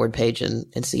Pinboard page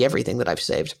and see everything that I've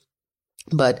saved.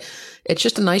 But it's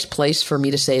just a nice place for me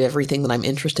to save everything that I'm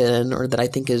interested in or that I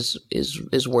think is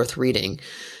worth reading.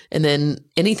 And then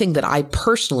anything that I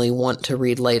personally want to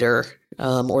read later,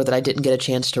 or that I didn't get a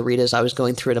chance to read as I was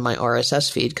going through it in my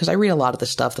RSS feed, because I read a lot of the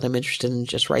stuff that I'm interested in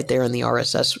just right there in the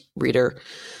RSS reader.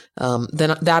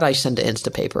 Then that I send to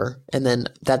Instapaper,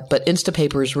 but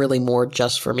Instapaper is really more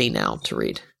just for me now to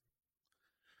read.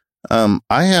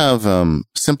 I have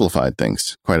simplified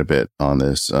things quite a bit on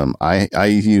this. I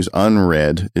use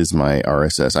Unread is my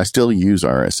RSS. I still use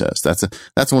RSS.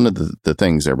 That's one of the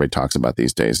things everybody talks about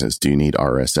these days is, do you need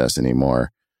RSS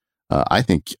anymore? I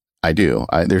think I do.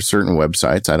 There's certain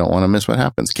websites I don't want to miss what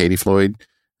happens.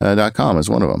 KatieFloyd.com is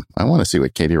one of them. I want to see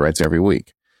what Katie writes every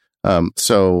week.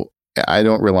 So I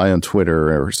don't rely on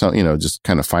Twitter or some, just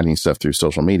kind of finding stuff through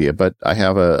social media, but I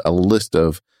have a list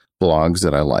of blogs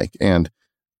that I like, and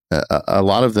a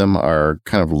lot of them are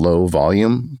kind of low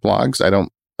volume blogs. I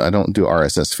don't do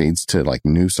RSS feeds to like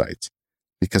news sites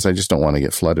because I just don't want to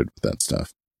get flooded with that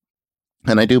stuff.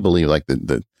 And I do believe like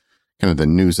the kind of the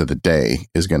news of the day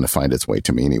is going to find its way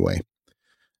to me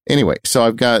anyway. So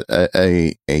I've got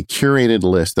a curated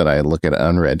list that I look at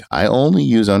Unread. I only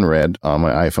use Unread on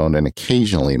my iPhone and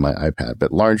occasionally my iPad,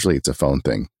 but largely it's a phone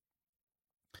thing.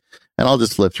 And I'll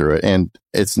just flip through it, and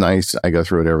it's nice. I go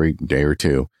through it every day or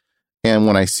two. And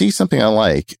when I see something I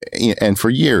like, and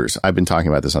for years, I've been talking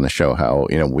about this on the show, how,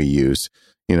 we use,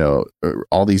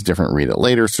 all these different read it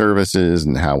later services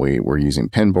and how we were using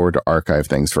Pinboard to archive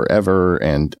things forever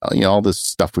and, all this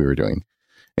stuff we were doing.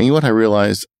 And what I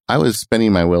realized, I was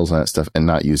spinning my wheels on that stuff and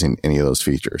not using any of those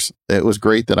features. It was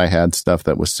great that I had stuff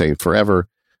that was saved forever.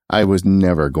 I was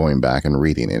never going back and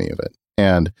reading any of it.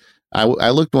 And I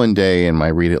looked one day in my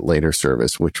read it later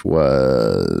service, which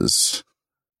was...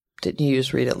 Didn't you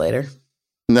use Read It Later?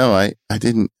 No, I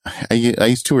didn't. I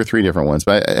used 2 or 3 different ones,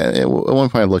 but at one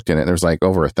point I looked in it and there was like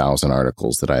over 1,000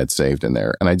 articles that I had saved in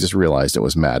there. And I just realized it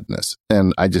was madness.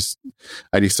 And I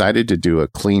decided to do a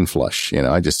clean flush.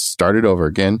 I just started over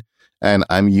again, and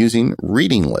I'm using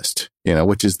Reading List,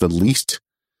 which is the least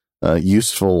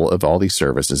useful of all these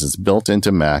services. It's built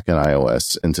into Mac and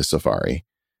iOS into Safari,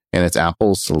 and it's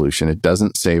Apple's solution. It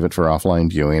doesn't save it for offline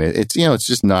viewing. It's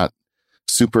just not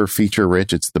super feature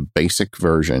rich. It's the basic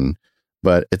version,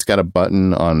 but it's got a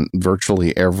button on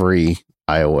virtually every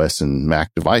iOS and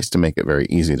Mac device to make it very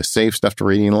easy to save stuff to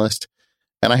Reading List.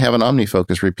 And I have an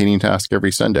OmniFocus repeating task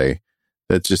every Sunday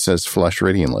that just says flush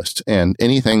Reading List. And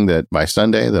anything that by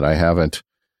Sunday that I haven't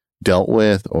dealt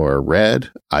with or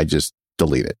read, I just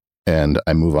delete it and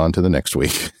I move on to the next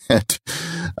week. And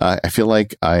I feel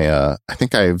like I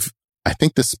think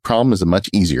this problem is much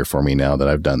easier for me now that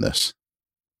I've done this.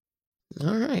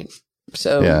 All right.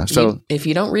 So, yeah, if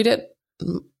you don't read it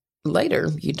later,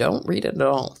 you don't read it at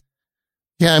all.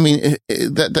 Yeah, I mean,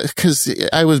 because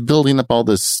I was building up all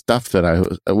this stuff that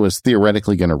I was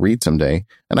theoretically going to read someday,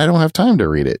 and I don't have time to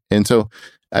read it. And so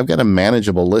I've got a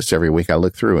manageable list every week I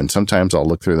look through, and sometimes I'll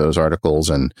look through those articles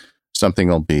and something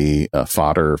will be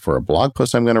fodder for a blog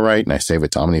post I'm going to write, and I save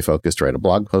it to OmniFocus to write a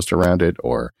blog post around it,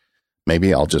 or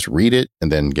maybe I'll just read it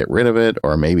and then get rid of it,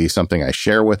 or maybe something I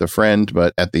share with a friend.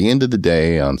 But at the end of the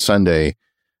day, on Sunday,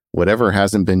 whatever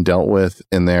hasn't been dealt with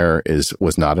in there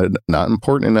was not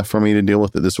important enough for me to deal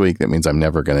with it this week. That means I'm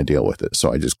never going to deal with it.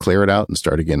 So I just clear it out and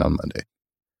start again on Monday.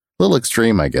 A little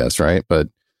extreme, I guess, right? But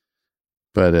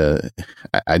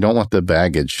I don't want the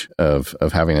baggage of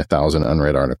having 1,000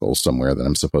 unread articles somewhere that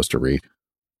I'm supposed to read.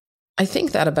 I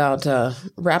think that about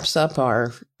wraps up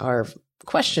our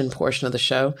question portion of the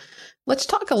show. Let's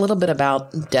talk a little bit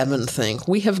about DevonThink.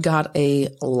 We have got a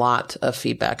lot of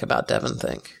feedback about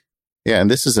DevonThink. Yeah,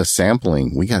 and this is a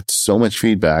sampling. We got so much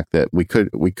feedback that we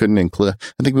couldn't include.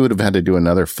 I think we would have had to do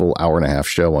another full hour and a half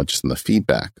show on just the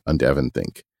feedback on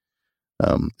DevonThink.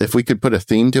 If we could put a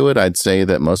theme to it, I'd say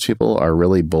that most people are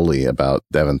really bully about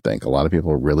DevonThink. A lot of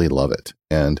people really love it,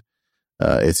 and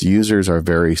its users are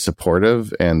very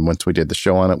supportive. And once we did the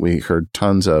show on it, we heard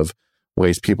tons of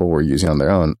ways people were using it on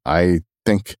their own. I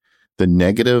think the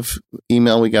negative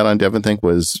email we got on DevonThink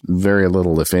was very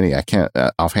little, if any. I can't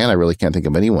offhand. I really can't think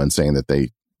of anyone saying that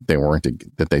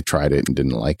they tried it and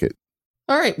didn't like it.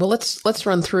 All right. Well, let's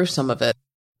run through some of it.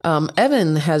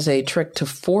 Evan has a trick to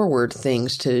forward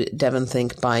things to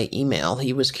DevonThink by email.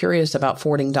 He was curious about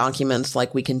forwarding documents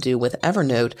like we can do with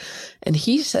Evernote, and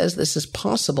he says this is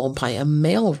possible by a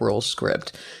mail rule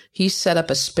script. He set up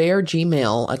a spare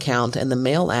Gmail account in the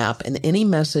Mail app, and any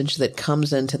message that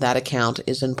comes into that account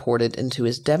is imported into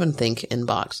his DevonThink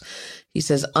inbox. He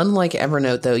says, unlike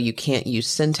Evernote, though, you can't use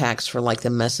syntax for like the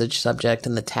message subject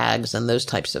and the tags and those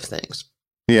types of things.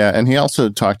 Yeah, and he also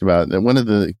talked about that. One of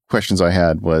the questions I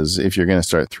had was if you're going to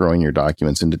start throwing your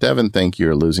documents into DevonThink,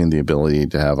 you're losing the ability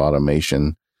to have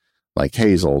automation like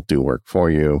Hazel do work for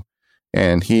you.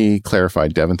 And he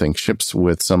clarified DevonThink ships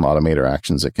with some automator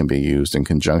actions that can be used in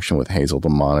conjunction with Hazel to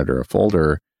monitor a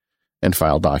folder and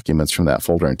file documents from that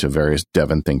folder into various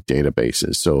DevonThink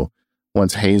databases. So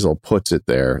once Hazel puts it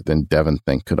there, then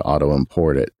DevonThink could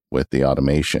auto-import it with the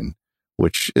automation,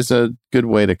 which is a good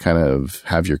way to kind of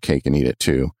have your cake and eat it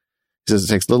too. He says it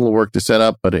takes little work to set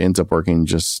up, but it ends up working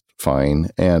just fine.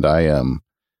 And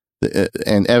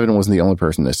and Evan wasn't the only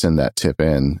person to send that tip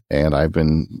in, and I've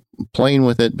been playing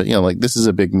with it. But this is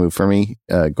a big move for me,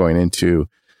 going into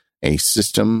a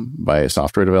system by a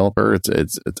software developer.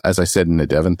 It's as I said in the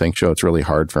DevonThink show, it's really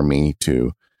hard for me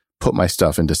to put my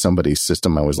stuff into somebody's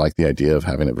system. I always like the idea of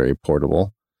having it very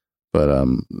portable, but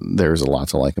there's a lot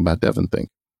to like about DevonThink.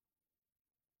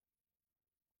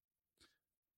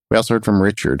 We also heard from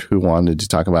Richard, who wanted to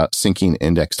talk about syncing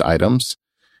indexed items.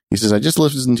 He says, I just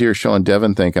listened to your show on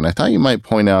DevonThink, and I thought you might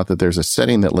point out that there's a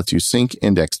setting that lets you sync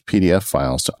indexed PDF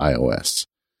files to iOS.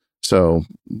 So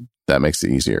that makes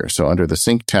it easier. So under the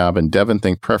Sync tab in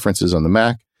DevonThink Preferences on the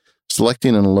Mac,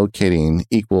 selecting and locating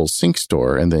equals Sync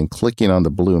Store, and then clicking on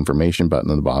the blue information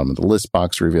button on the bottom of the list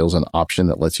box reveals an option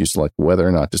that lets you select whether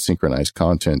or not to synchronize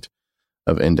content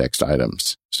of indexed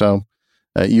items. So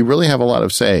you really have a lot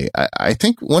of say. I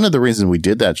think one of the reasons we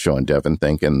did that show on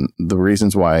DevonThink, and the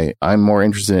reasons why I'm more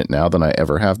interested in it now than I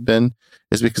ever have been,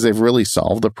 is because they've really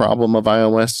solved the problem of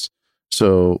iOS.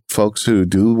 So folks who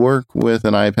do work with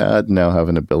an iPad now have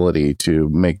an ability to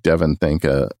make DevonThink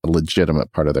a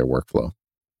legitimate part of their workflow.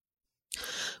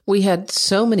 We had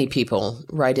so many people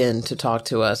write in to talk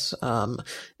to us. And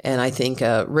I think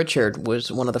Richard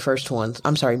was one of the first ones.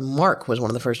 I'm sorry, Mark was one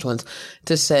of the first ones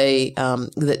to say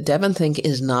that DevonThink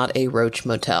is not a roach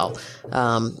motel.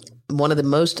 One of the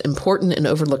most important and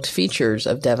overlooked features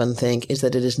of DevonThink is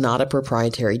that it is not a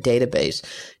proprietary database.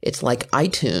 It's like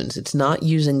iTunes. It's not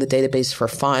using the database for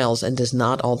files and does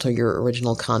not alter your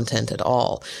original content at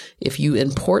all. If you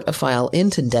import a file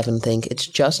into DevonThink, it's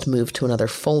just moved to another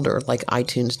folder like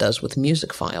iTunes does with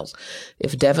music files.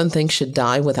 If DevonThink should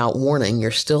die without warning,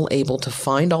 you're still able to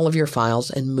find all of your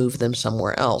files and move them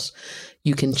somewhere else.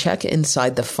 You can check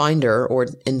inside the Finder or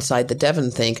inside the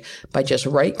DevonThink by just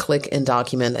right-click in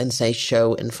Document and say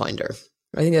Show in Finder.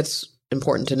 I think that's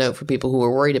important to note for people who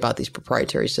are worried about these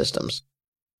proprietary systems.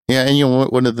 Yeah,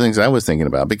 and one of the things I was thinking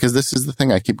about, because this is the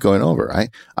thing I keep going over, I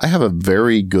have a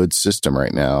very good system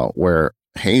right now where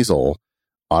Hazel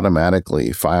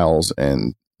automatically files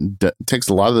and takes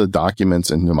a lot of the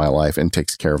documents into my life and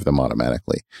takes care of them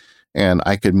automatically. And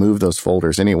I could move those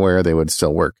folders anywhere, they would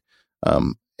still work.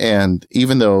 And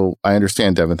even though I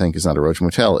understand DevonThink is not a roach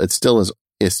motel, it still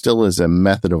is a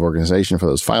method of organization for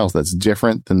those files that's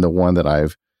different than the one that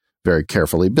I've very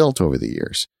carefully built over the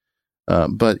years.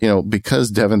 But,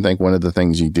 because DevonThink, one of the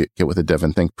things you get with the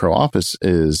DevonThink Pro Office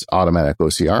is automatic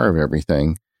OCR of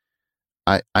everything.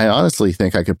 I honestly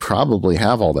think I could probably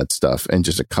have all that stuff in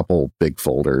just a couple big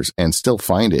folders and still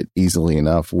find it easily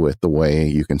enough with the way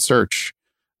you can search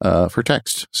for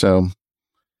text. So,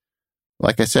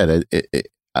 like I said,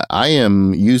 I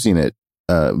am using it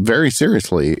very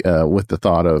seriously with the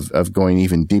thought of going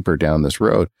even deeper down this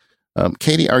road.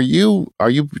 Katie, are you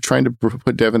trying to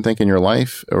put DevonThink in your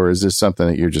life, or is this something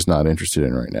that you're just not interested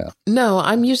in right now? No,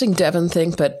 I'm using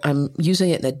DevonThink, but I'm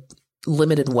using it in a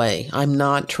limited way. I'm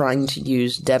not trying to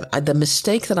use the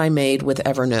mistake that I made with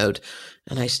Evernote,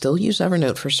 and I still use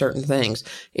Evernote for certain things,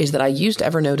 is that I used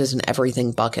Evernote as an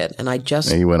everything bucket, and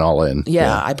you went all in.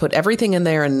 Yeah, I put everything in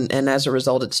there, and as a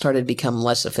result, it started to become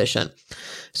less efficient.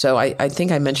 So I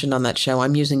think I mentioned on that show,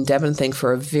 I'm using DevonThink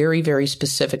for a very, very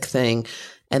specific thing,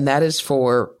 and that is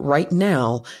for right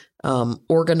now,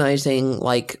 organizing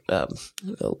like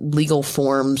legal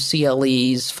forms,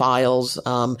 CLEs, files,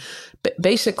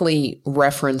 basically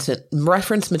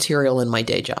reference material in my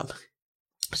day job.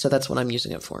 So that's what I'm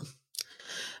using it for.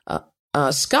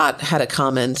 Scott had a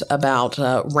comment about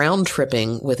round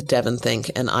tripping with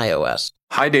DevonThink and iOS.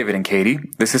 Hi, David and Katie.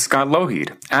 This is Scott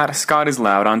Lougheed,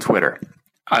 @ScottisLoud on Twitter.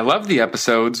 I love the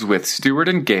episodes with Stuart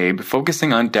and Gabe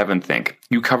focusing on DevonThink.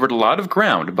 You covered a lot of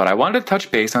ground, but I wanted to touch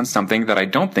base on something that I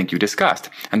don't think you discussed,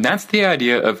 and that's the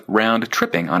idea of round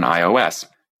tripping on iOS.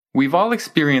 We've all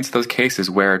experienced those cases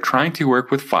where trying to work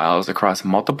with files across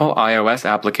multiple iOS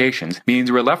applications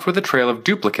means we're left with a trail of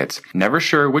duplicates, never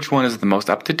sure which one is the most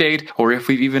up-to-date, or if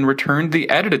we've even returned the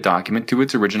edited document to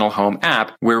its original home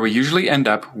app, where we usually end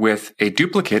up with a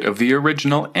duplicate of the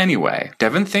original anyway.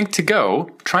 DevonThink To Go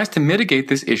tries to mitigate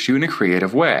this issue in a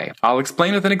creative way. I'll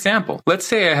explain with an example. Let's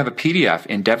say I have a PDF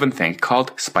in DevonThink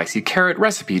called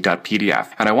spicycarrotrecipe.pdf,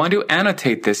 and I want to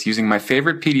annotate this using my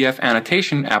favorite PDF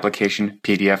annotation application,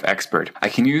 PDF Expert. I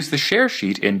can use the share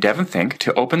sheet in DevonThink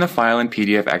to open the file in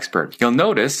PDF Expert. You'll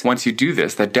notice once you do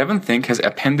this that DevonThink has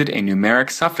appended a numeric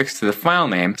suffix to the file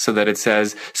name so that it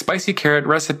says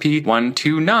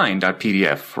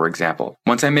spicycarrotrecipe129.pdf, for example.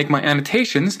 Once I make my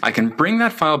annotations, I can bring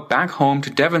that file back home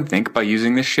to DevonThink by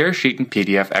using the share sheet in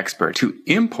PDF Expert to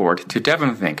import to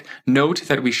DevonThink. Note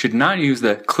that we should not use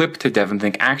the clip to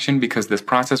DevonThink action because this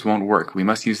process won't work. We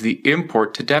must use the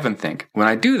import to DevonThink. When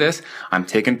I do this, I'm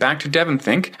taken back to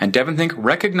DevonThink, and DevonThink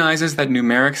recognizes that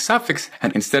numeric suffix,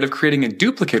 and instead of creating a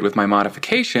duplicate with my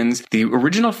modifications, the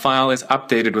original file is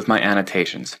updated with my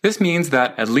annotations. This means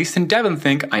that, at least in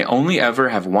DevonThink, I only ever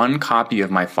have one copy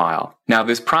of my file. Now,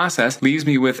 this process leaves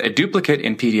me with a duplicate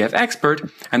in PDF Expert,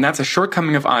 and that's a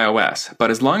shortcoming of iOS.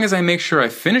 But as long as I make sure I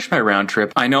finish my round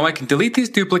trip, I know I can delete these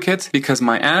duplicates because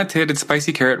my annotated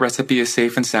spicy carrot recipe is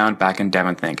safe and sound back in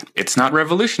DevonThink. It's not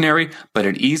revolutionary, but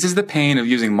it eases the pain of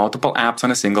using multiple apps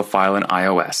on a single file in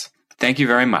iOS. Thank you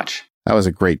very much. That was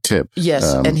a great tip.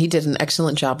 Yes, and he did an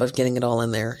excellent job of getting it all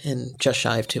in there in just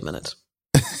shy of 2 minutes.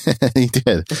 He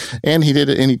did. And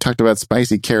he talked about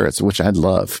spicy carrots, which I'd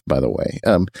love, by the way.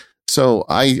 So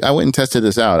I went and tested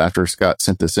this out after Scott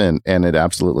sent this in, and it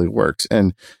absolutely works.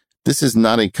 And this is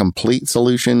not a complete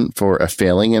solution for a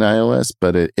failing in iOS,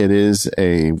 but it is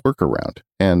a workaround.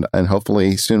 And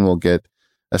hopefully soon we'll get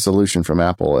a solution from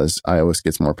Apple as iOS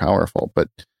gets more powerful. But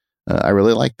I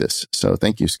really like this. So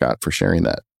thank you, Scott, for sharing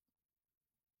that.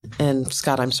 And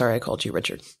Scott, I'm sorry I called you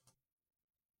Richard.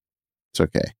 It's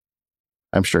okay.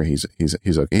 I'm sure he's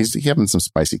okay. He's having some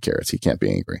spicy carrots. He can't be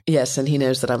angry. Yes, and he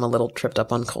knows that I'm a little tripped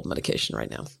up on cold medication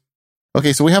right now.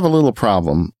 Okay, so we have a little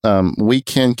problem. We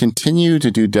can continue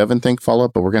to do DevonThink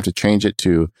follow-up, but we're going to have to change it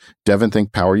to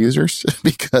DevonThink power users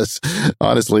because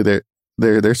honestly,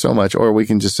 they're so much. Or we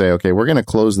can just say, okay, we're going to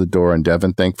close the door on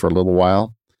DevonThink for a little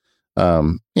while.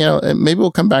 Maybe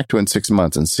we'll come back to it in 6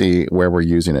 months and see where we're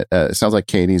using it. It sounds like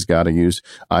Katie's got to use.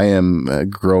 I am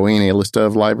growing a list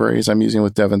of libraries I'm using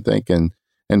with DevonThink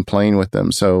and playing with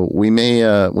them. So we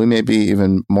may be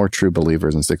even more true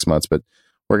believers in 6 months, but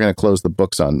we're going to close the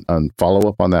books on follow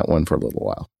up on that one for a little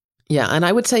while. Yeah. And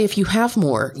I would say if you have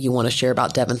more you want to share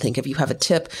about DevonThink, if you have a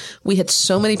tip, we had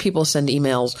so many people send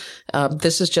emails.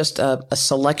 This is just a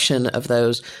selection of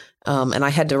those. And I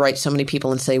had to write so many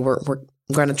people and say, we're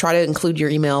going to try to include your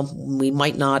email. We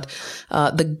might not.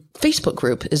 The Facebook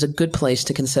group is a good place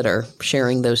to consider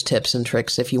sharing those tips and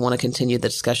tricks if you want to continue the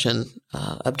discussion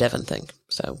of DevonThink.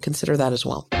 So consider that as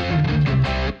well.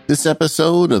 This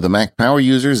episode of the Mac Power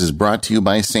Users is brought to you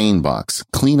by SaneBox.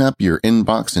 Clean up your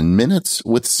inbox in minutes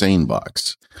with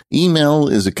SaneBox. Email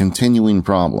is a continuing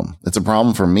problem. It's a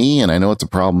problem for me, and I know it's a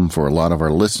problem for a lot of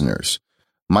our listeners.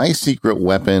 My secret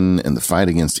weapon in the fight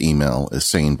against email is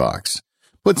SaneBox.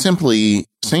 Put simply,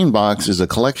 SaneBox is a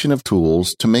collection of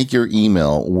tools to make your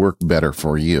email work better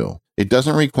for you. It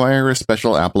doesn't require a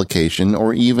special application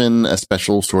or even a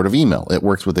special sort of email. It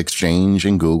works with Exchange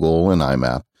and Google and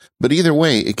IMAP. But either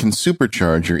way, it can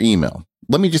supercharge your email.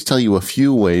 Let me just tell you a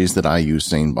few ways that I use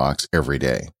SaneBox every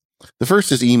day. The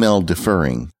first is email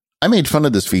deferring. I made fun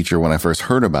of this feature when I first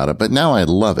heard about it, but now I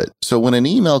love it. So when an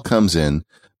email comes in,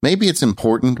 maybe it's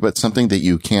important, but something that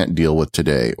you can't deal with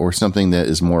today, or something that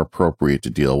is more appropriate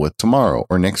to deal with tomorrow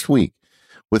or next week.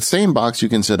 With SaneBox, you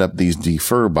can set up these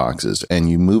defer boxes, and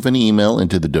you move an email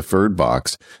into the deferred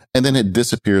box, and then it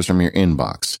disappears from your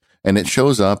inbox, and it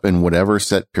shows up in whatever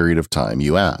set period of time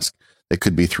you ask. It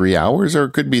could be 3 hours or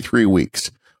it could be 3 weeks.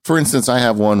 For instance, I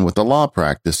have one with the law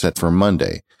practice set for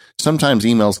Monday. Sometimes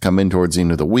emails come in towards the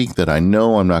end of the week that I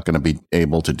know I'm not going to be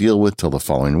able to deal with till the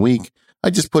following week. I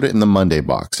just put it in the Monday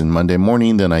box, and Monday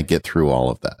morning, then I get through all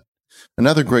of that.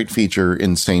 Another great feature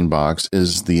in SaneBox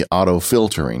is the auto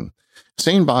filtering.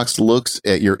 SaneBox looks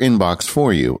at your inbox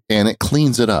for you, and it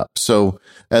cleans it up. So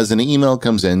as an email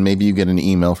comes in, maybe you get an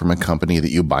email from a company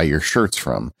that you buy your shirts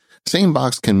from.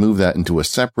 SaneBox can move that into a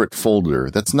separate folder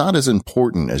that's not as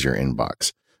important as your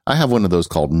inbox. I have one of those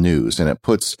called News, and it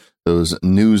puts those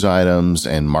news items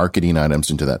and marketing items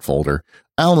into that folder.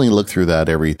 I only look through that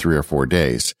every 3 or 4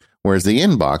 days, whereas the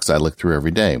inbox I look through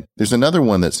every day. There's another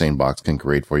one that SaneBox can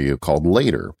create for you called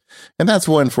Later, and that's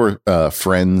one for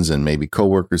friends and maybe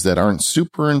coworkers that aren't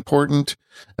super important.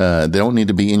 They don't need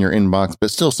to be in your inbox, but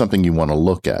still something you want to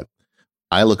look at.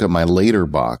 I look at my Later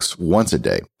box once a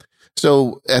day.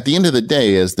 So at the end of the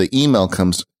day, as the email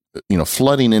comes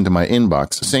flooding into my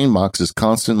inbox, SaneBox is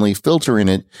constantly filtering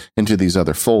it into these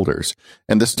other folders.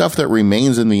 And the stuff that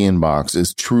remains in the inbox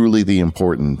is truly the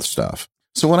important stuff.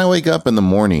 So when I wake up in the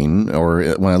morning or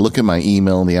when I look at my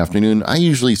email in the afternoon, I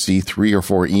usually see 3 or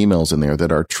 4 emails in there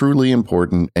that are truly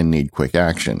important and need quick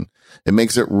action. It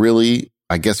makes it really,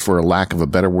 I guess for a lack of a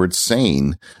better word,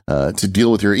 sane to deal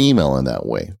with your email in that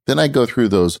way. Then I go through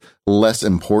those less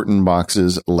important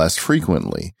boxes less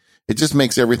frequently. It just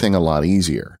makes everything a lot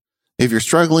easier. If you're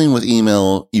struggling with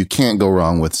email, you can't go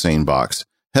wrong with SaneBox.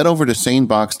 Head over to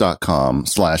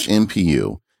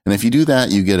sanebox.com/MPU. And if you do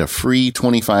that, you get a free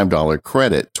 $25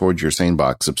 credit towards your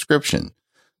SaneBox subscription.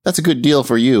 That's a good deal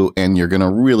for you, and you're going to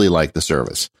really like the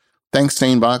service. Thanks,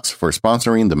 SaneBox, for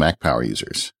sponsoring the Mac Power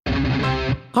Users.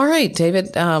 All right,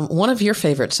 David, one of your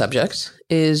favorite subjects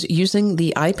is using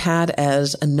the iPad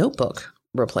as a notebook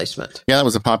replacement. Yeah, that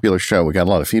was a popular show. We got a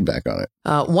lot of feedback on it.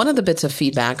 One of the bits of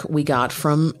feedback we got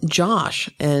from Josh,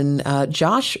 and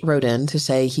Josh wrote in to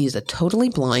say he's a totally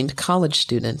blind college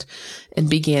student and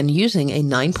began using a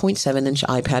 9.7-inch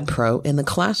iPad Pro in the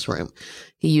classroom.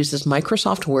 He uses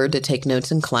Microsoft Word to take notes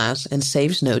in class and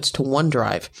saves notes to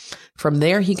OneDrive. From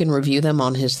there, he can review them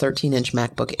on his 13-inch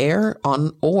MacBook Air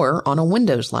or on a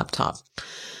Windows laptop.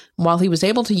 While he was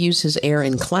able to use his Air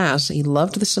in class, he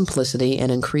loved the simplicity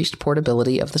and increased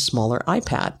portability of the smaller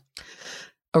iPad.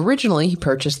 Originally, he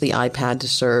purchased the iPad to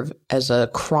serve as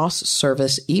a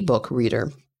cross-service ebook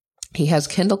reader. He has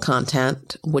Kindle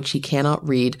content, which he cannot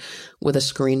read with a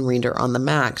screen reader on the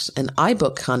Macs, and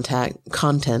iBook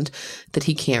content that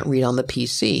he can't read on the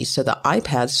PC. So the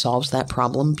iPad solves that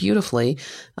problem beautifully,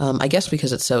 I guess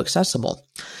because it's so accessible.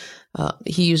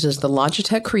 He uses the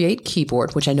Logitech Create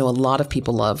keyboard, which I know a lot of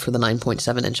people love for the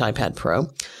 9.7-inch iPad Pro,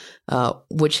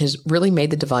 which has really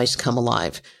made the device come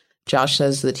alive. Josh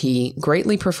says that he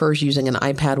greatly prefers using an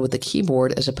iPad with a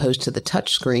keyboard as opposed to the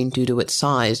touchscreen due to its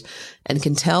size, and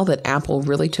can tell that Apple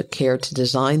really took care to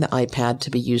design the iPad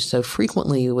to be used so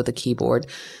frequently with a keyboard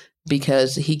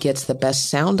because he gets the best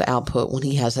sound output when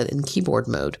he has it in keyboard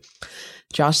mode.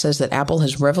 Josh says that Apple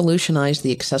has revolutionized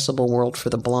the accessible world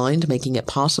for the blind, making it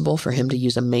possible for him to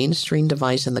use a mainstream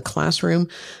device in the classroom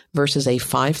versus a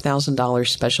 $5,000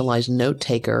 specialized note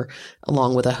taker,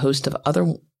 along with a host of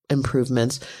other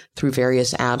improvements through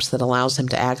various apps that allows him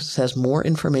to access more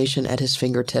information at his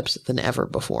fingertips than ever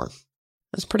before.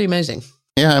 That's pretty amazing.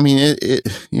 Yeah, I mean,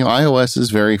 iOS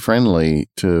is very friendly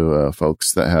to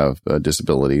folks that have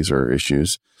disabilities or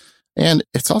issues, and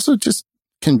it's also just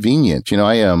convenient.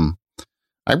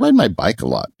 I ride my bike a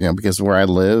lot, because where I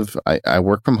live, I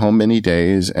work from home many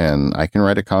days, and I can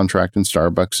write a contract in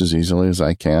Starbucks as easily as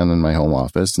I can in my home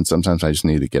office. And sometimes I just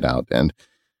need to get out. And,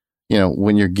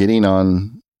 when you're getting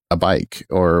on a bike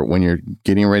or when you're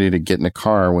getting ready to get in a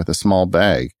car with a small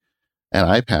bag, an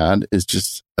iPad is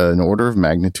just an order of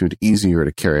magnitude easier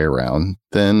to carry around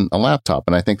than a laptop.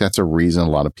 And I think that's a reason a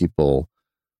lot of people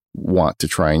want to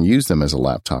try and use them as a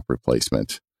laptop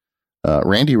replacement.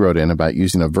 Randy wrote in about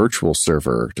using a virtual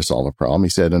server to solve a problem. He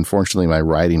said, unfortunately, my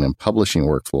writing and publishing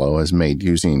workflow has made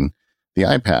using the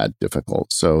iPad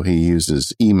difficult. So he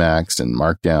uses Emacs and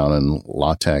Markdown and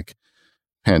LaTeX,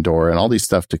 Pandora, and all these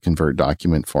stuff to convert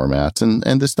document formats.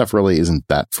 And this stuff really isn't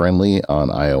that friendly on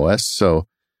iOS. So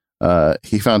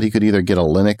he found he could either get a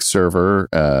Linux server,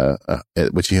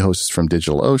 which he hosts from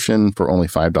DigitalOcean, for only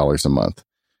 $5 a month.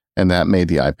 And that made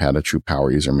the iPad a true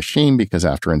power user machine, because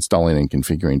after installing and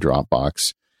configuring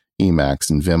Dropbox, Emacs,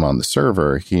 and Vim on the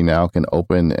server, he now can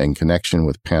open in connection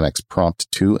with Panic's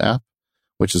Prompt 2 app,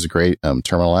 which is a great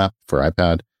terminal app for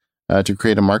iPad, to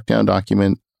create a Markdown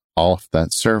document off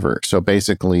that server. So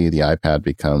basically, the iPad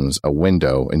becomes a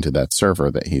window into that server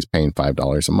that he's paying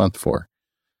 $5 a month for.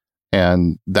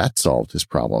 And that solved his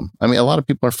problem. I mean, a lot of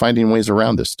people are finding ways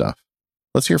around this stuff.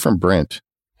 Let's hear from Brent.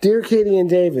 Dear Katie and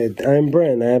David, I'm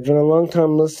Brent. I have been a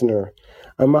long-time listener.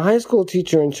 I'm a high school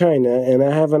teacher in China, and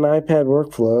I have an iPad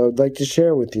workflow I'd like to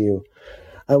share with you.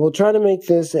 I will try to make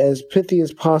this as pithy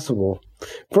as possible.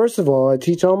 First of all, I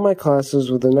teach all my classes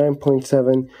with a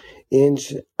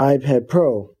 9.7-inch iPad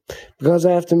Pro. Because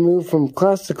I have to move from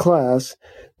class to class,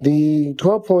 the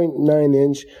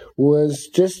 12.9-inch was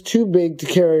just too big to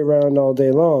carry around all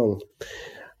day long.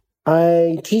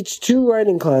 I teach 2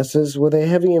 writing classes with a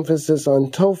heavy emphasis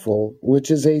on TOEFL,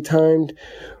 which is a timed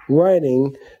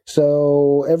writing.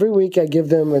 So every week I give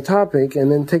them a topic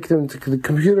and then take them to the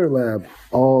computer lab,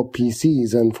 all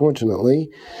PCs, unfortunately.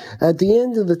 At the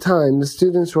end of the time, the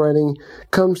student's writing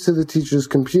comes to the teacher's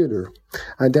computer.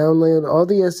 I download all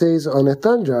the essays on a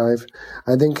thumb drive.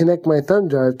 I then connect my thumb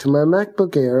drive to my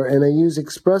MacBook Air, and I use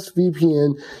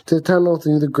ExpressVPN to tunnel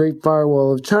through the Great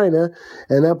Firewall of China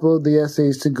and upload the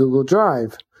essays to Google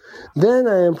Drive. Then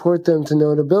I import them to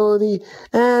Notability,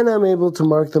 and I'm able to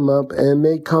mark them up and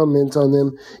make comments on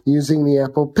them using the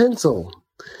Apple Pencil.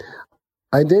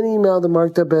 I then email the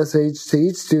marked up essays to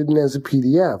each student as a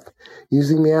PDF.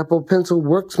 Using the Apple Pencil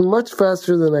works much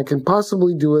faster than I can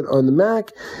possibly do it on the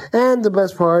Mac, and the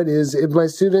best part is if my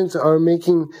students are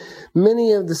making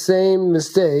many of the same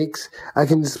mistakes, I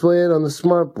can display it on the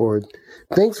smartboard.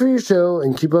 Thanks for your show,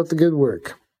 and keep up the good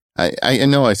work. I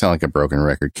know I sound like a broken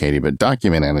record, Katie, but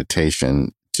document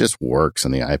annotation just works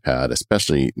on the iPad,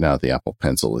 especially now that the Apple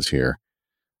Pencil is here.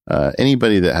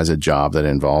 Anybody that has a job that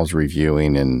involves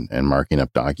reviewing and marking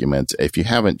up documents, if you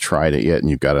haven't tried it yet and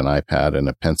you've got an iPad and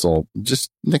a pencil,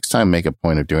 just next time make a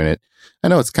point of doing it. I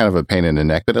know it's kind of a pain in the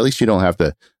neck, but at least you don't have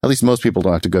to, at least most people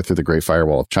don't have to go through the Great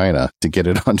Firewall of China to get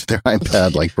it onto their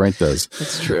iPad like Brent does.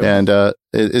 That's true. And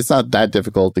it's not that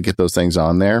difficult to get those things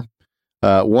on there.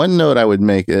 One note I would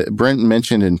make, Brent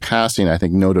mentioned in passing, I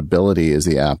think Notability is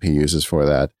the app he uses for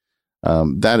that.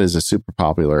 That is a super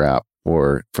popular app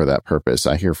for that purpose.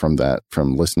 I hear from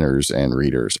listeners and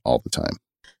readers all the time.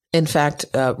 In fact,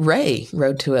 Ray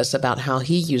wrote to us about how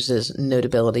he uses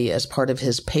Notability as part of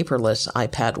his paperless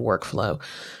iPad workflow.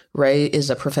 Ray is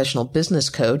a professional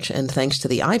business coach, and thanks to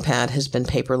the iPad, has been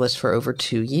paperless for over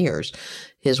 2 years.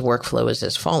 His workflow is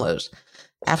as follows.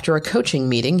 After a coaching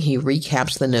meeting, he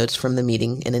recaps the notes from the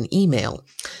meeting in an email.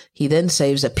 He then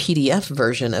saves a PDF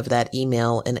version of that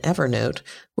email in Evernote,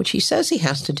 which he says he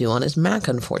has to do on his Mac,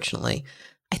 unfortunately.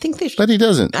 I think they should. But he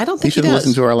doesn't. I don't think he should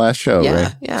listen to our last show, yeah,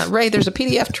 Ray. Yeah, Ray, there's a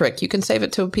PDF trick. You can save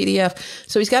it to a PDF.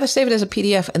 So he's got to save it as a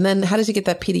PDF. And then how does he get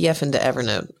that PDF into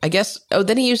Evernote? I guess,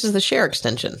 then he uses the share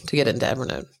extension to get into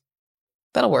Evernote.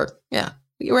 That'll work. Yeah.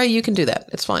 Ray, you can do that.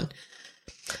 It's fine.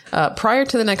 Prior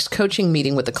to the next coaching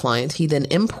meeting with the client, he then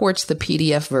imports the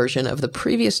PDF version of the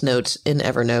previous notes in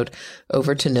Evernote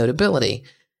over to Notability.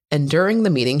 And during the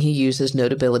meeting, he uses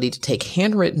Notability to take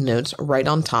handwritten notes right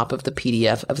on top of the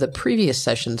PDF of the previous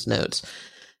session's notes.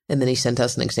 And then he sent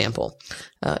us an example.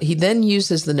 He then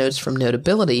uses the notes from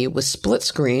Notability with split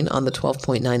screen on the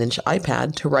 12.9-inch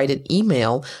iPad to write an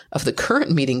email of the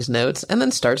current meeting's notes and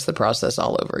then starts the process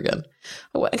all over again.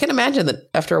 I can imagine that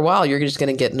after a while, you're just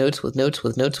going to get notes with notes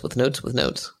with notes with notes with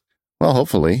notes. Well,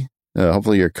 hopefully.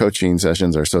 Hopefully your coaching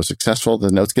sessions are so successful, the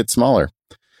notes get smaller.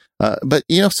 But,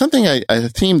 something, a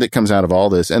theme that comes out of all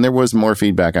this, and there was more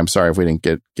feedback. I'm sorry if we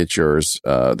didn't get yours.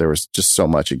 There was just so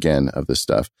much, again, of this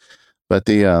stuff. But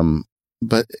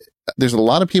but there's a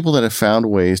lot of people that have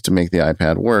found ways to make the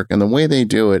iPad work. And the way they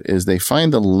do it is they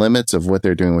find the limits of what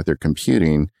they're doing with their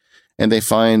computing, and they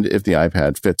find if the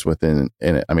iPad fits within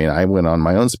it. I mean, I went on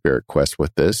my own spirit quest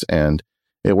with this, and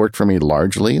it worked for me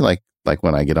largely. Like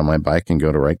when I get on my bike and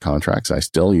go to write contracts, I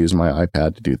still use my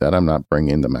iPad to do that. I'm not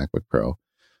bringing the MacBook Pro.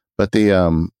 But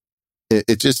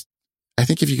it just, I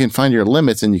think if you can find your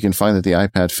limits and you can find that the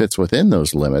iPad fits within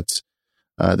those limits,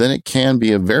 then it can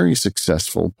be a very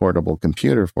successful portable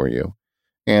computer for you.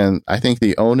 And I think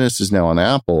the onus is now on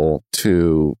Apple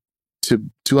to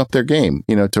up their game,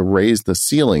 to raise the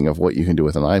ceiling of what you can do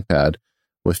with an iPad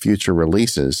with future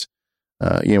releases.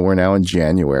 we're now in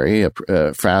January,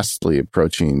 fastly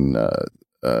approaching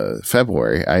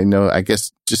February. I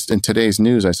guess just in today's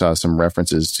news, I saw some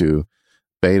references to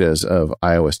betas of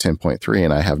iOS 10.3,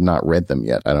 and I have not read them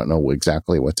yet. I don't know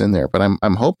exactly what's in there, but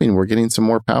I'm hoping we're getting some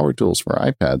more power tools for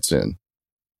iPad soon.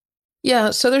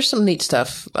 Yeah, so there's some neat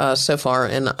stuff so far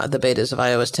in the betas of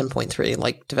iOS 10.3,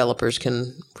 like developers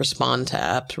can respond to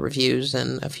app reviews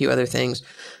and a few other things.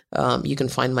 You can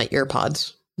find my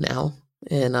earpods now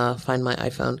and Find My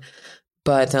iPhone.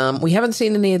 But we haven't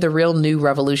seen any of the real new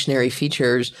revolutionary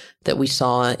features that we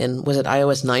saw in, was it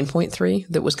iOS 9.3?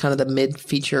 That was kind of the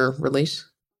mid-feature release.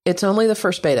 It's only the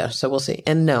first beta, so we'll see.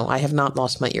 And no, I have not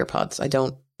lost my earpods. I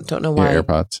don't know why. Your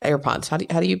AirPods. AirPods.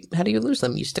 How do you lose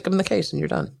them? You stick them in the case and you're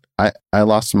done. I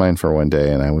lost mine for one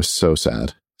day and I was so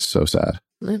sad. So sad.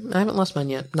 I haven't lost mine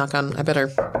yet. I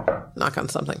better knock on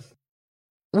something.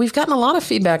 We've gotten a lot of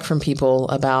feedback from people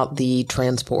about the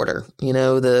transporter.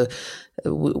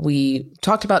 We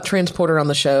talked about transporter on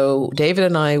the show. David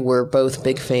and I were both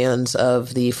big fans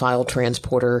of the file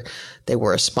transporter. They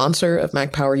were a sponsor of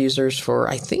Mac Power Users for,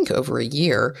 I think, over a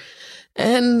year.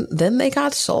 And then they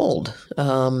got sold.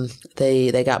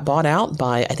 They got bought out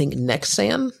by, I think,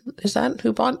 Nexsan. Is that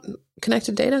who bought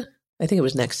Connected Data? I think it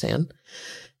was Nexsan.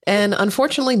 And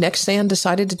unfortunately, Nexsan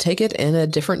decided to take it in a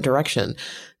different direction.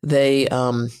 They've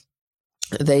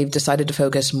decided to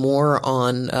focus more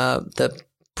on the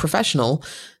professional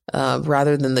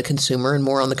rather than the consumer, and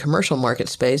more on the commercial market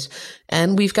space.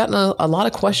 And we've gotten a lot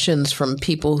of questions from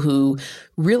people who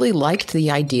really liked the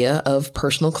idea of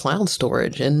personal cloud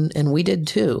storage, and we did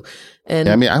too. And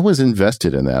I mean, I was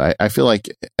invested in that. I feel like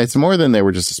it's more than they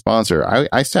were just a sponsor.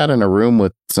 I sat in a room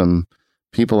with some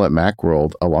people at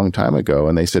Macworld a long time ago,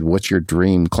 and they said, "What's your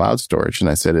dream cloud storage?" And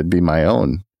I said, "It'd be my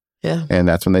own." Yeah. And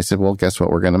that's when they said, "Well, guess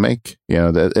what we're going to make?"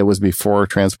 It was before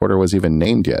Transporter was even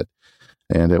named yet.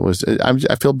 And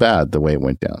I feel bad the way it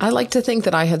went down. I like to think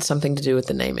that I had something to do with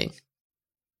the naming.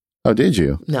 Oh, did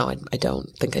you? No, I don't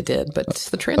think I did, but it's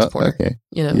the transporter. Okay.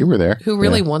 You were there. Who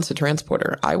really wants a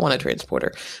transporter? I want a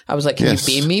transporter. I was like, can you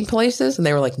beam me places? And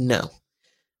they were like, no.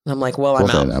 And I'm like, well, I'm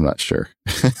out. I'm not sure.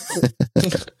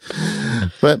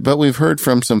 But we've heard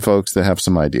from some folks that have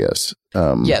some ideas.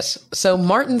 Yes. So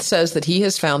Martin says that he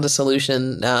has found a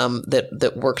solution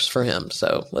that works for him.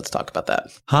 So let's talk about that.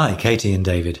 Hi, Katie and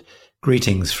David.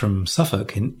 Greetings from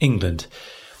Suffolk in England.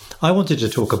 I wanted to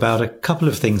talk about a couple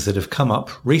of things that have come up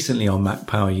recently on Mac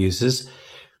Power Users.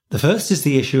 The first is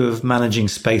the issue of managing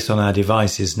space on our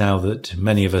devices now that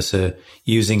many of us are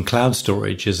using cloud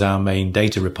storage as our main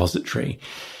data repository.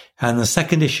 And the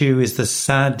second issue is the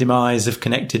sad demise of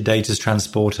Connected Data's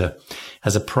transporter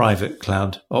as a private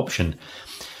cloud option.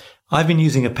 I've been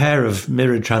using a pair of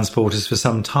mirrored transporters for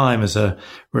some time as a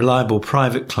reliable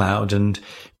private cloud and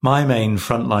my main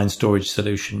frontline storage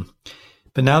solution.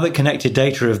 But now that Connected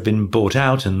Data have been bought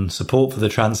out and support for the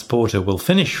transporter will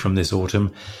finish from this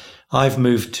autumn, I've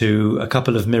moved to a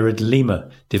couple of mirrored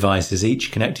Lima devices,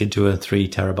 each connected to a 3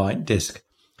 terabyte disk.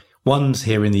 One's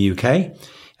here in the UK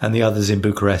and the other's in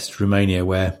Bucharest, Romania,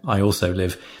 where I also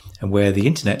live and where the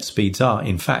internet speeds are,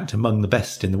 in fact, among the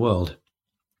best in the world.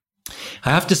 I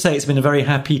have to say it's been a very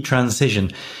happy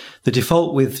transition. The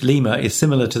default with Lima is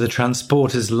similar to the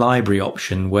transporter's library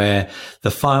option, where the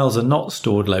files are not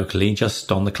stored locally,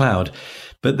 just on the cloud.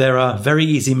 But there are very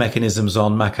easy mechanisms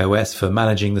on macOS for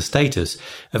managing the status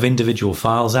of individual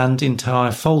files and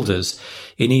entire folders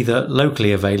in either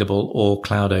locally available or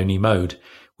cloud-only mode,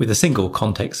 with a single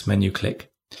context menu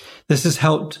click. This has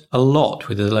helped a lot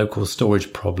with the local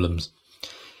storage problems.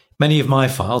 Many of my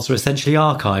files are essentially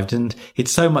archived, and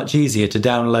it's so much easier to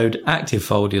download active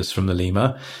folders from the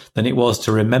Lima than it was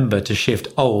to remember to shift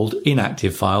old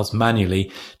inactive files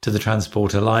manually to the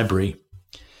transporter library.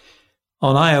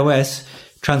 On iOS,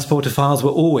 transporter files were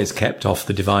always kept off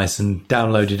the device and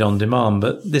downloaded on demand,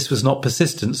 but this was not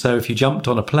persistent, so if you jumped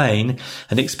on a plane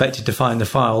and expected to find the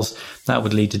files, that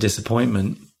would lead to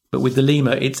disappointment. But with the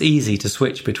Lima, it's easy to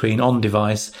switch between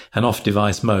on-device and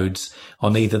off-device modes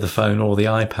on either the phone or the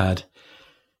iPad.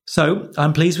 So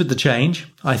I'm pleased with the change,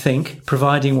 I think,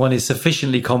 providing one is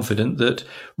sufficiently confident that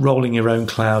rolling your own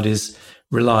cloud is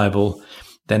reliable,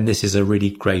 then this is a really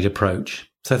great approach.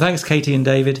 So thanks, Katie and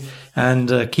David,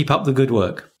 and keep up the good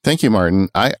work. Thank you, Martin.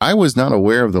 I was not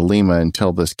aware of the Lima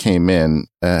until this came in.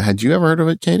 Had you ever heard of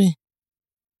it, Katie?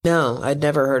 No, I'd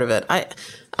never heard of it.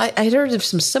 I'd heard of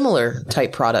some similar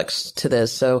type products to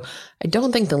this, so I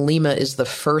don't think the Lima is the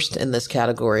first in this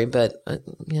category, but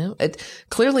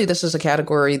clearly this is a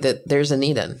category that there's a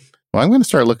need in. Well, I'm going to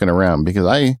start looking around because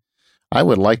I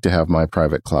would like to have my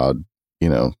private cloud,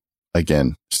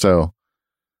 again. So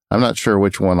I'm not sure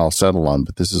which one I'll settle on,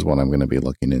 but this is what I'm going to be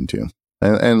looking into.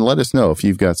 And let us know if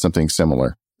you've got something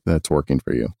similar that's working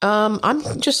for you. I'm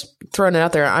just throwing it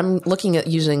out there. I'm looking at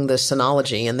using the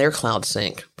Synology and their Cloud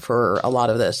Sync for a lot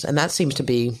of this, and that seems to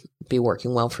be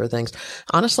working well for things.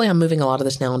 Honestly, I'm moving a lot of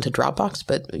this now into Dropbox,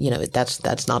 but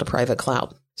that's not a private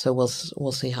cloud, so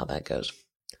we'll see how that goes.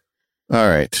 All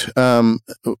right.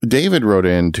 David wrote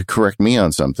in to correct me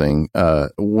on something.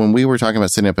 When we were talking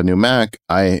about setting up a new Mac,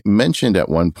 I mentioned at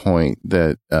one point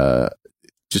that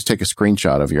just take a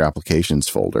screenshot of your applications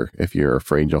folder if you're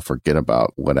afraid you'll forget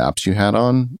about what apps you had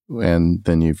on, and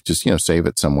then you've just save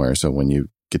it somewhere so when you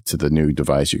get to the new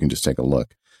device you can just take a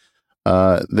look.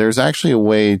 There's actually a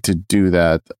way to do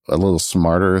that a little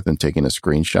smarter than taking a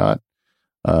screenshot.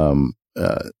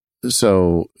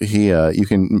 So you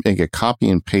can make a copy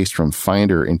and paste from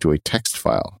Finder into a text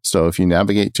file. So if you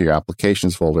navigate to your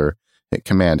applications folder, hit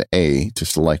Command A to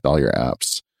select all your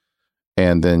apps,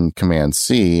 and then Command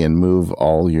C and move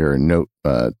all your note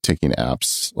taking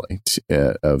apps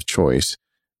of choice,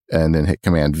 and then hit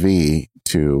Command V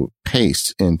to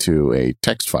paste into a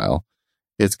text file.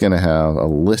 It's going to have a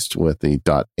list with the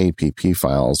 .app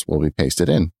files will be pasted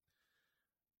in.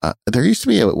 There used to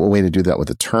be a way to do that with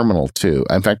a terminal too.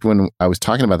 In fact, when I was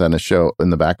talking about that in the show,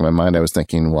 in the back of my mind, I was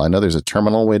thinking, well, I know there's a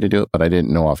terminal way to do it, but I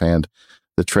didn't know offhand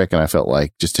the trick. And I felt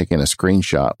like just taking a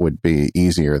screenshot would be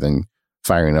easier than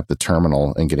firing up the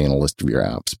terminal and getting a list of your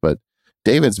apps. But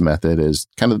David's method is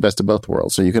kind of the best of both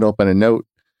worlds. So you could open a note,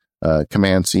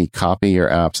 Command C, copy your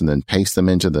apps, and then paste them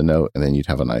into the note, and then you'd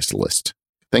have a nice list.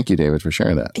 Thank you, David, for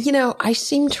sharing that. I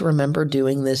seem to remember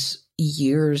doing this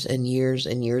years and years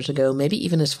and years ago, maybe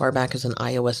even as far back as an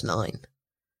iOS 9.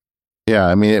 Yeah,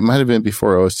 I mean, it might have been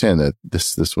before OS 10 that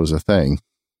this was a thing.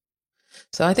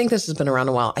 So I think this has been around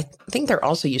a while. I think there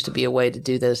also used to be a way to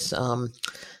do this.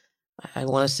 I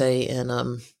want to say in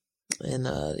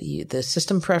the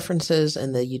system preferences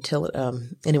and the utility.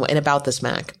 Anyway, and about this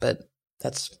Mac, but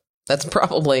that's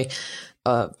probably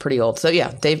pretty old. So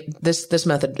yeah, Dave, this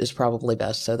method is probably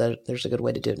best. So there's a good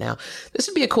way to do it now. This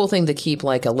would be a cool thing to keep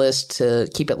like a list, to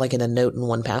keep it like in a note in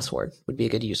 1Password would be a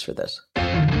good use for this.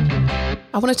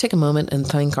 I want to take a moment and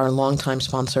thank our longtime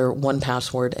sponsor,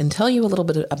 1Password, and tell you a little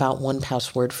bit about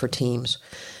 1Password for Teams.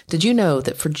 Did you know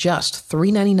that for just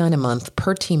 $3.99 a month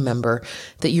per team member,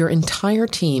 that your entire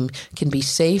team can be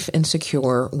safe and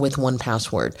secure with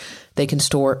 1Password? They can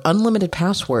store unlimited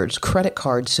passwords, credit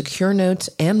cards, secure notes,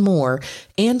 and more,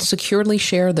 and securely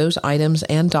share those items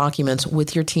and documents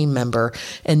with your team member,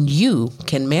 and you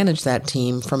can manage that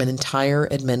team from an entire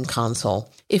admin console.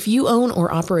 If you own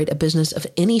or operate a business of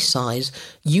any size,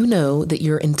 you know that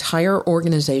your entire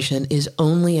organization is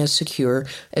only as secure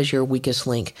as your weakest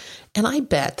link. And I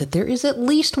bet that there is at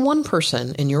least one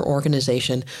person in your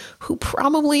organization who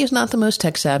probably is not the most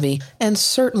tech savvy and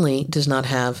certainly does not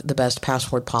have the best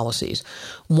password policies.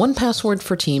 1Password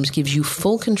for Teams gives you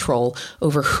full control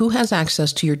over who has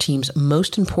access to your team's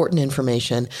most important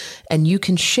information, and you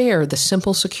can share the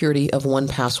simple security of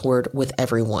 1Password with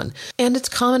everyone. And it's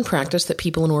common practice that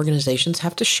people in organizations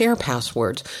have to share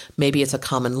passwords. Maybe it's a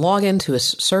common login to a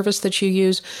service that you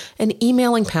use, and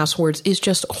emailing passwords is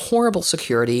just horrible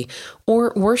security.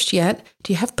 Or worse yet,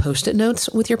 do you have Post-it notes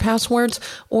with your passwords?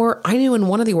 Or I knew in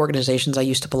one of the organizations I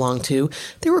used to belong to,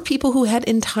 there were people who had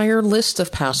entire lists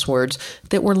of passwords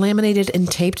that were laminated and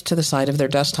taped to the side of their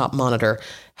desktop monitor.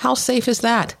 How safe is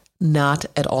that? Not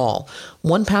at all.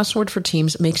 1Password for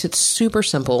Teams makes it super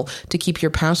simple to keep your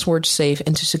passwords safe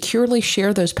and to securely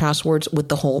share those passwords with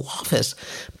the whole office.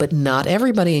 But not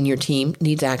everybody in your team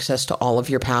needs access to all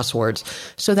of your passwords.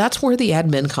 So that's where the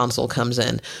admin console comes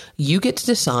in. You get to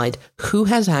decide who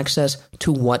has access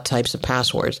to what types of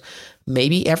passwords.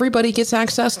 Maybe everybody gets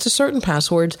access to certain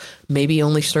passwords. Maybe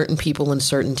only certain people in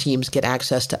certain teams get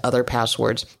access to other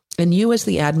passwords. And you as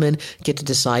the admin get to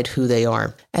decide who they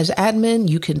are. As admin,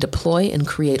 you can deploy and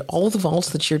create all the vaults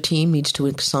that your team needs to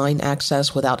assign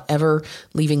access without ever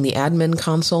leaving the admin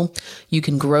console. You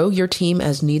can grow your team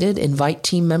as needed, invite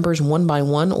team members one by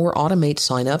one, or automate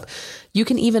sign up. You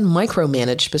can even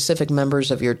micromanage specific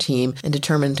members of your team and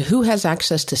determine who has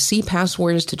access to see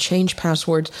passwords, to change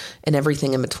passwords, and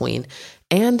everything in between.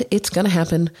 And it's going to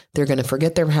happen. They're going to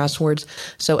forget their passwords.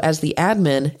 So as the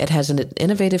admin, it has an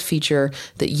innovative feature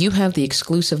that you have the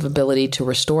exclusive ability to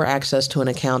restore access to an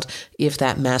account if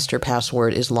that master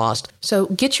password is lost. So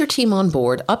get your team on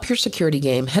board, up your security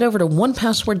game, head over to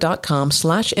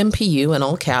 1password.com/MPU in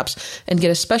all caps and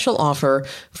get a special offer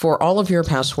for all of your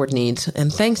password needs.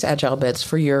 And thanks, AgileBits,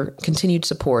 for your continued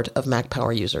support of Mac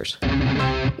Power users.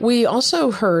 We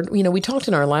also heard, we talked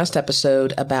in our last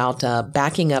episode about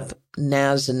backing up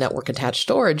NAS and network attached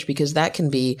storage, because that can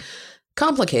be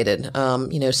complicated.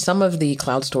 Some of the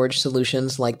cloud storage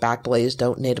solutions like Backblaze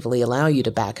don't natively allow you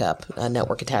to back up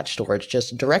network attached storage,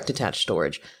 just direct attached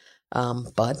storage.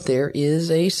 But there is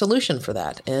a solution for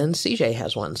that, and CJ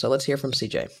has one. So let's hear from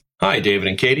CJ. Hi, David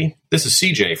and Katie. This is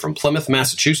CJ from Plymouth,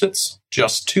 Massachusetts,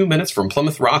 just 2 minutes from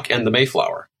Plymouth Rock and the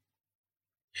Mayflower.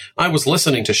 I was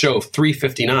listening to show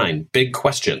 359, Big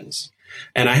Questions,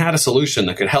 and I had a solution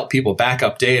that could help people back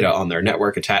up data on their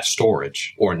network-attached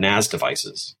storage, or NAS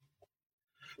devices.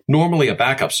 Normally, a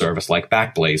backup service like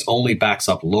Backblaze only backs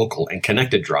up local and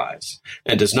connected drives,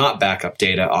 and does not back up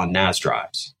data on NAS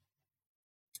drives.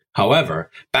 However,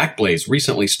 Backblaze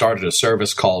recently started a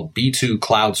service called B2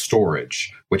 Cloud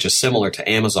Storage, which is similar to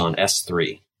Amazon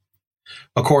S3.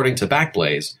 According to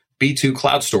Backblaze, B2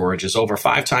 Cloud Storage is over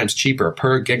 5 times cheaper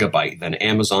per gigabyte than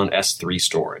Amazon S3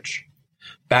 storage.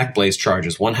 Backblaze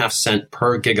charges 1/2 cent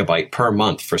per gigabyte per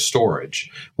month for storage,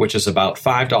 which is about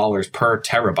 $5 per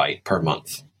terabyte per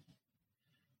month.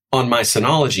 On my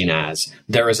Synology NAS,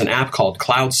 there is an app called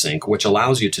CloudSync, which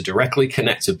allows you to directly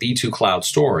connect to B2 Cloud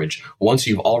Storage once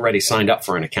you've already signed up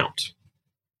for an account.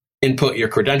 Input your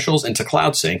credentials into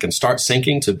CloudSync and start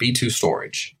syncing to B2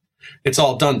 storage. It's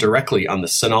all done directly on the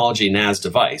Synology NAS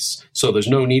device, so there's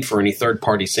no need for any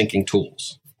third-party syncing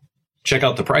tools. Check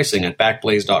out the pricing at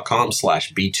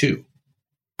backblaze.com/B2.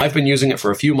 I've been using it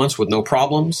for a few months with no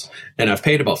problems, and I've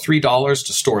paid about $3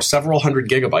 to store several hundred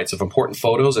gigabytes of important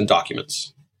photos and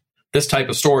documents. This type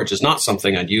of storage is not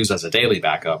something I'd use as a daily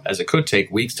backup, as it could take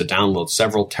weeks to download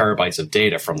several terabytes of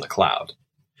data from the cloud.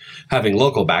 Having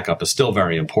local backup is still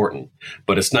very important,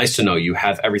 but it's nice to know you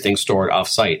have everything stored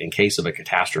off-site in case of a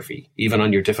catastrophe, even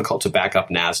on your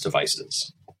difficult-to-backup NAS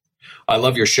devices. I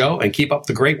love your show, and keep up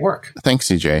the great work. Thanks,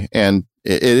 CJ. And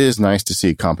it is nice to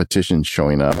see competition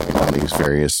showing up on these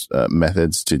various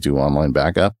methods to do online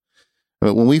backup.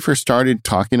 But when we first started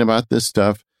talking about this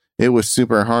stuff, it was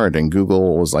super hard, and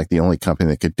Google was like the only company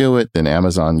that could do it. Then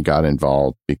Amazon got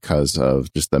involved because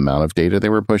of just the amount of data they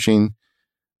were pushing.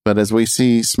 But as we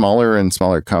see smaller and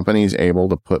smaller companies able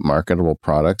to put marketable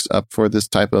products up for this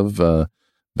type of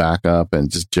backup and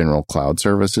just general cloud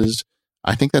services,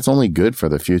 I think that's only good for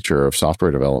the future of software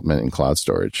development and cloud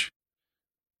storage.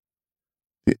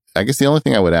 I guess the only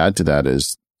thing I would add to that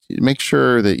is make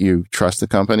sure that you trust the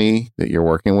company that you're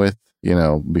working with,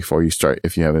 before you start,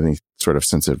 if you have any sort of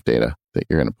sensitive data that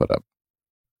you're going to put up.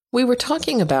 We were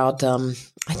talking about,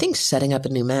 setting up a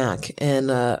new Mac,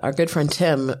 and our good friend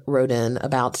Tim wrote in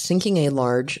about syncing a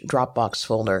large Dropbox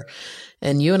folder.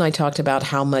 And you and I talked about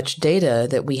how much data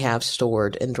that we have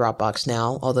stored in Dropbox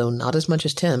now, although not as much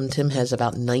as Tim. Tim has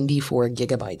about 94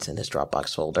 gigabytes in his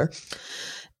Dropbox folder.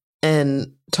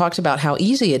 And talked about how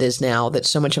easy it is now that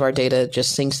so much of our data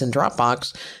just syncs in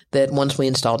Dropbox that once we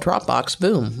install Dropbox,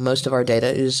 boom, most of our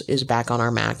data is back on our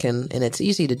Mac, and it's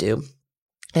easy to do.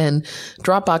 And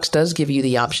Dropbox does give you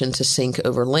the option to sync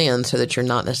over LAN so that you're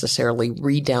not necessarily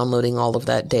re-downloading all of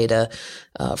that data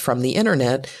from the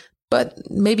internet, but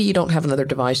maybe you don't have another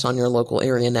device on your local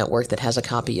area network that has a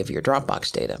copy of your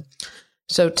Dropbox data.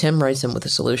 So Tim writes in with a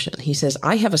solution. He says,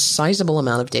 I have a sizable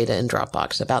amount of data in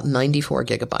Dropbox, about 94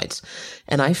 gigabytes,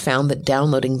 and I found that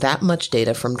downloading that much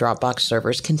data from Dropbox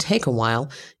servers can take a while,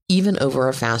 even over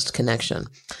a fast connection.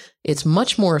 It's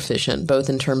much more efficient, both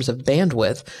in terms of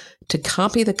bandwidth, to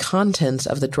copy the contents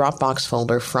of the Dropbox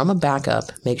folder from a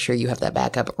backup, make sure you have that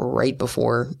backup right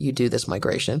before you do this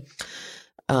migration,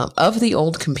 of the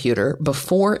old computer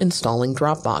before installing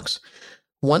Dropbox.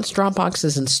 Once Dropbox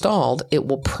is installed, it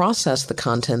will process the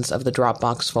contents of the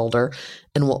Dropbox folder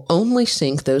and will only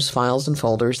sync those files and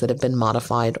folders that have been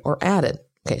modified or added.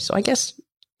 Okay, so I guess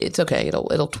it's okay.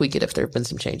 It'll tweak it if there have been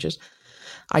some changes.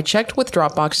 I checked with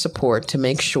Dropbox support to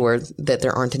make sure that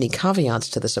there aren't any caveats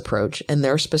to this approach, and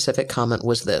their specific comment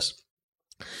was this.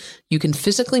 You can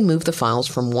physically move the files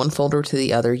from one folder to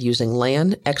the other using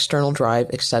LAN, external drive,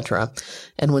 etc.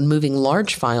 And when moving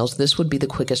large files, this would be the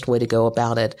quickest way to go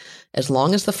about it. As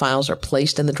long as the files are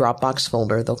placed in the Dropbox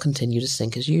folder, they'll continue to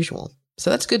sync as usual. So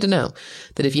that's good to know,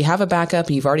 that if you have a backup,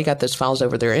 you've already got those files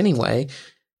over there anyway,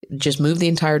 just move the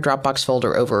entire Dropbox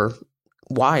folder over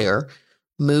wire,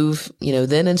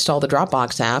 then install the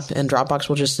Dropbox app, and Dropbox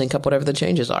will just sync up whatever the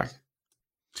changes are.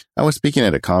 I was speaking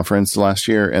at a conference last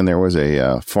year, and there was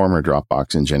a former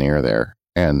Dropbox engineer there.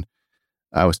 And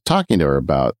I was talking to her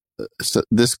about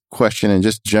this question and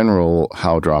just general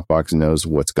how Dropbox knows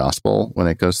what's gospel when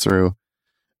it goes through.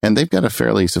 And they've got a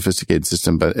fairly sophisticated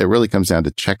system, but it really comes down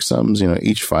to checksums.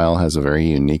 Each file has a very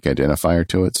unique identifier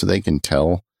to it, so they can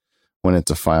tell when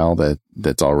it's a file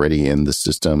that's already in the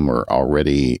system or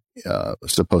already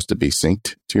supposed to be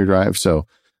synced to your drive. So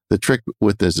The trick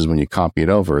with this is when you copy it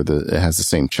over, it has the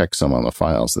same checksum on the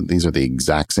files. That these are the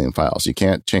exact same files. You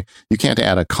can't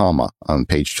add a comma on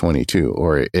page 22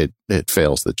 or it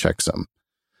fails the checksum.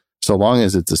 So long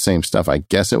as it's the same stuff, I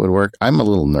guess it would work. I'm a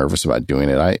little nervous about doing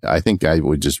it. I think I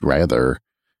would just rather,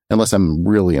 unless I'm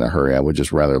really in a hurry, I would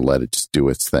just rather let it just do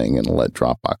its thing and let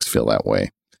Dropbox feel that way.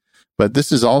 But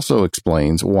this is also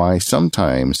explains why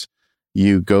sometimes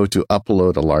you go to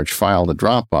upload a large file to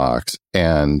Dropbox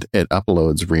and it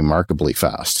uploads remarkably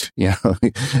fast.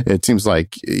 It seems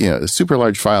like, a super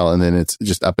large file and then it's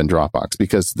just up in Dropbox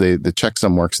because the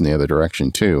checksum works in the other direction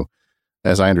too.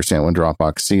 As I understand, when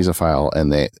Dropbox sees a file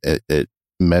and it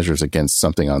measures against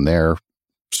something on their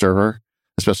server,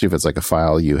 especially if it's like a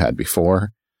file you had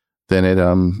before, then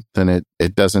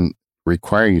it doesn't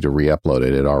require you to re-upload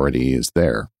it. It already is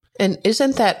there. And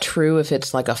isn't that true if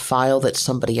it's like a file that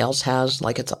somebody else has,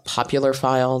 like it's a popular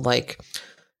file, like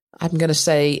I'm going to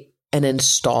say an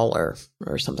installer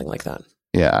or something like that?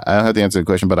 Yeah, I don't have the answer to the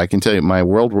question, but I can tell you my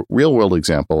real world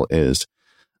example is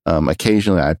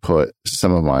occasionally I put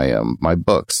some of my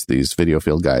books, these video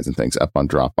field guides and things, up on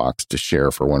Dropbox to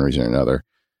share for one reason or another.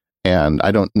 And I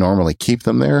don't normally keep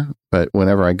them there, but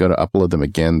whenever I go to upload them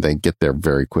again, they get there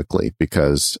very quickly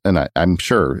and I'm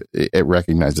sure it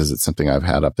recognizes it's something I've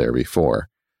had up there before.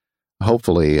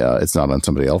 Hopefully, it's not on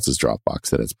somebody else's Dropbox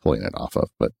that it's pulling it off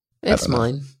of, but it's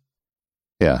mine.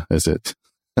 Yeah, is it?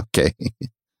 Okay.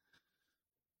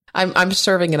 I'm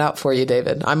serving it out for you,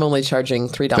 David. I'm only charging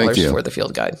 $3 for the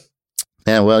field guide.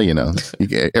 Yeah, well,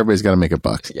 everybody's got to make a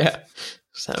buck. Yeah.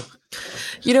 So,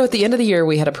 at the end of the year,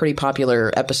 we had a pretty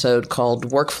popular episode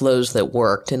called Workflows That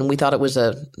Worked, and we thought it was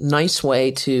a nice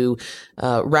way to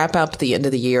wrap up the end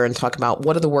of the year and talk about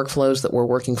what are the workflows that were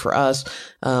working for us,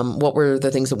 what were the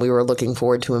things that we were looking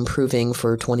forward to improving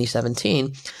for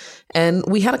 2017. And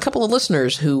we had a couple of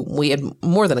listeners we had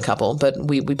more than a couple, but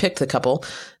we picked a couple.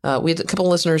 We had a couple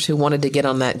of listeners who wanted to get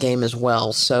on that game as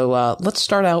well. So let's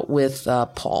start out with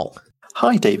Paul.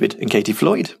 Hi, David and Katie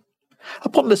Floyd.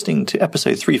 Upon listening to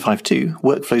episode 352,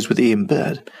 Workflows with Ian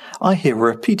Bird, I hear a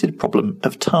repeated problem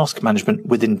of task management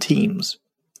within teams.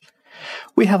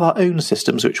 We have our own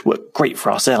systems which work great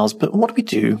for ourselves, but what do we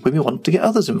do when we want to get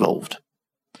others involved?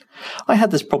 I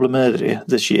had this problem earlier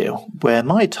this year where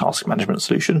my task management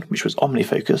solution, which was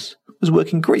OmniFocus, was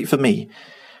working great for me.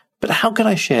 But how can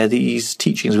I share these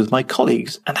teachings with my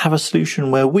colleagues and have a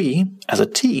solution where we, as a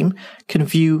team, can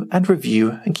view and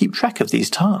review and keep track of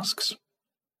these tasks?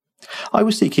 I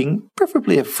was seeking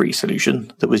preferably a free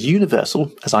solution that was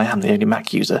universal, as I am the only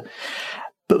Mac user,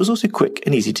 but was also quick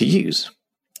and easy to use.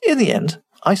 In the end,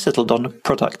 I settled on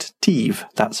Producteev.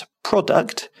 That's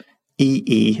producteev.com.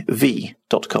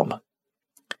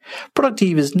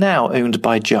 Producteev is now owned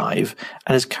by Jive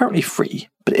and is currently free,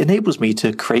 but it enables me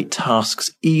to create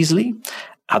tasks easily,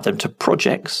 add them to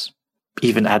projects,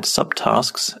 even add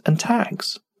subtasks and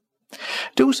tags.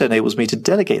 It also enables me to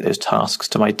delegate those tasks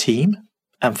to my team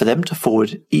and for them to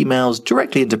forward emails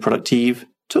directly into Producteev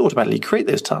to automatically create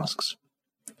those tasks.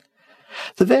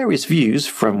 The various views,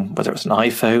 from whether it's an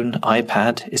iPhone,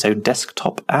 iPad, its own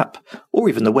desktop app, or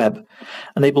even the web,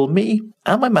 enable me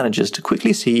and my managers to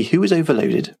quickly see who is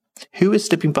overloaded, who is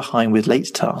slipping behind with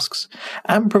late tasks,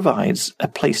 and provides a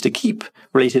place to keep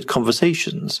related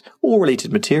conversations or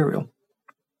related material.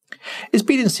 It's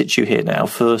been in situ here now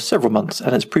for several months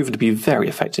and it's proven to be very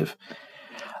effective.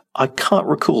 I can't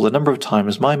recall the number of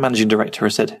times my managing director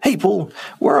has said, "Hey Paul,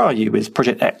 where are you with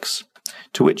Project X?"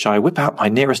 To which I whip out my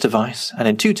nearest device and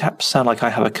in 2 taps sound like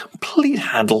I have a complete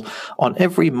handle on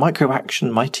every micro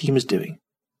action my team is doing.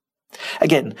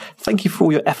 Again, thank you for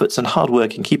all your efforts and hard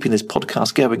work in keeping this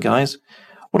podcast going, guys.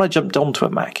 When I jumped onto a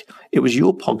Mac, it was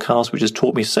your podcast which has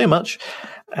taught me so much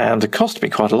and cost me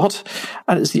quite a lot,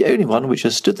 and it's the only one which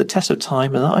has stood the test of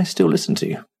time and that I still listen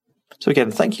to. So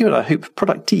again, thank you, and I hope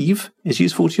Producteev is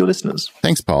useful to your listeners.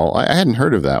 Thanks, Paul. I hadn't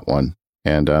heard of that one.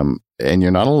 And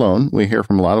you're not alone. We hear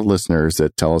from a lot of listeners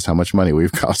that tell us how much money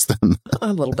we've cost them.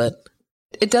 A little bit.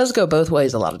 It does go both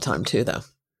ways a lot of time, too, though.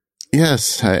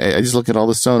 Yes. I just look at all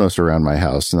the Sonos around my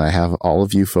house, and I have all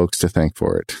of you folks to thank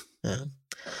for it.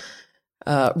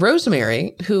 Yeah.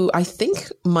 Rosemary, who I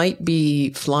think might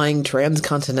be flying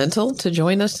transcontinental to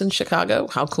join us in Chicago.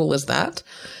 How cool is that?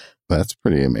 That's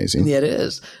pretty amazing. Yeah, it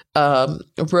is.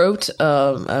 Wrote,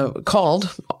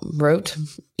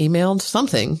 emailed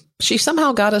something. She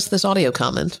somehow got us this audio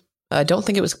comment. I don't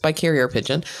think it was by carrier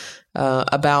pigeon,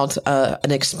 about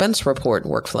an expense report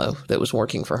workflow that was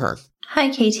working for her. Hi,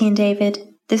 Katie and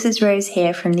David. This is Rose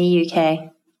here from the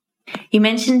UK. You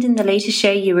mentioned in the latest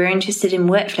show you were interested in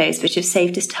workflows which have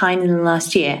saved us time in the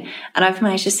last year, and I've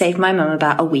managed to save my mum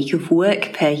about a week of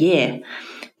work per year.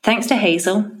 Thanks to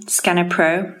Hazel, Scanner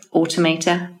Pro,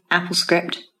 Automator,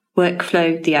 AppleScript,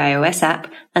 Workflow, the iOS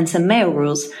app, and some mail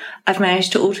rules, I've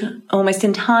managed to almost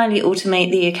entirely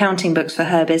automate the accounting books for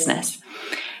her business.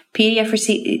 PDF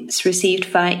receipts received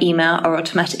via email are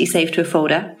automatically saved to a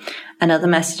folder, and other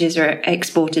messages are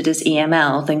exported as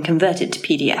EML, then converted to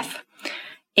PDF.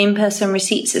 In-person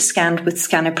receipts are scanned with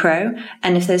Scanner Pro,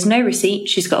 and if there's no receipt,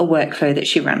 she's got a workflow that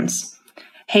she runs.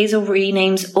 Hazel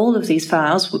renames all of these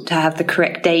files to have the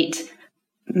correct date,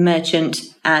 merchant,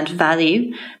 and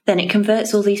value, then it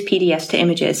converts all these PDFs to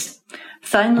images.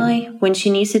 Finally, when she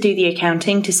needs to do the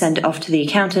accounting to send it off to the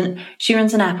accountant, she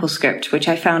runs an AppleScript, which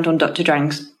I found on Dr.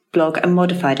 Drang's blog and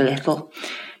modified a little.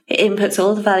 It inputs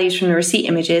all the values from the receipt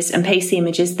images and pastes the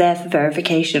images there for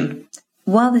verification.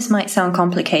 While this might sound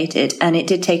complicated, and it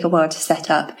did take a while to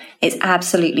set up, it's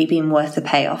absolutely been worth the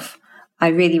payoff. I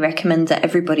really recommend that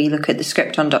everybody look at the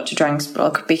script on Dr. Drang's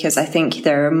blog because I think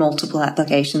there are multiple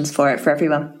applications for it for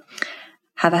everyone.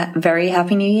 Have a very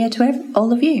happy new year to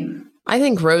all of you. I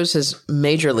think Rose has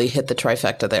majorly hit the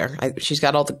trifecta there. She's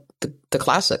got all the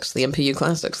classics, the MPU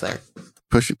classics there.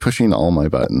 Pushing all my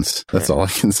buttons. That's all I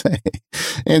can say.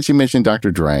 And she mentioned Dr.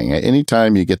 Drang.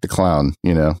 Anytime you get the clown,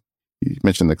 you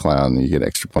mention the clown, you get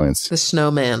extra points. The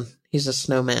snowman. He's a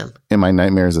snowman. In my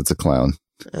nightmares, it's a clown.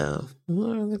 Oh,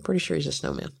 well, I'm pretty sure he's a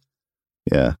snowman.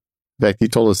 Yeah. In fact, he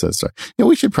told us that story.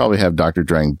 We should probably have Dr.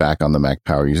 Drang back on the Mac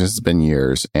Power Users. It's been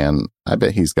years, and I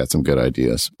bet he's got some good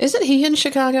ideas. Isn't he in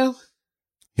Chicago?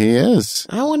 He is.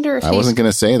 I wonder if I wasn't going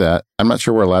to say that. I'm not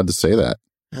sure we're allowed to say that.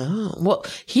 Oh, well,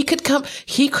 he could come.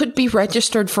 He could be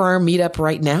registered for our meetup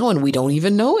right now, and we don't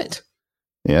even know it.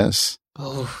 Yes.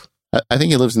 Oh. I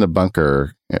think he lives in a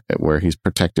bunker where he's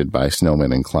protected by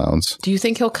snowmen and clowns. Do you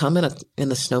think he'll come in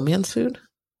the snowman suit?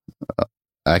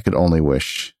 I could only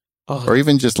wish. Oh. Or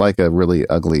even just like a really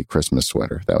ugly Christmas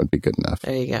sweater. That would be good enough.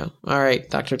 There you go. All right,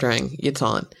 Dr. Drang, it's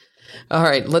on. All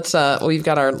right, let's. We've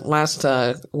got our last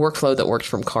workflow that works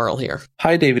from Carl here.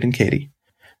 Hi, David and Katie.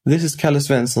 This is Kalle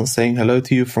Svensson saying hello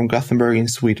to you from Gothenburg in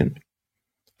Sweden.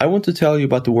 I want to tell you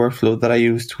about the workflow that I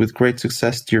used with great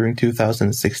success during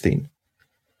 2016.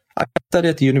 I study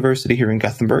at the university here in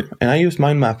Gothenburg, and I use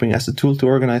mind mapping as a tool to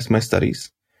organize my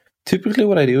studies. Typically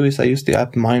what I do is I use the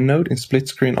app MindNode in split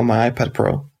screen on my iPad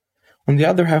Pro. On the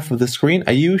other half of the screen,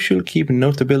 I usually keep a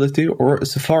Notability or a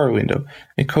Safari window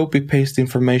and copy-paste the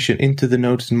information into the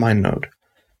nodes in MindNode.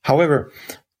 However,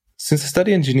 since I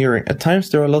study engineering, at times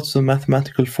there are lots of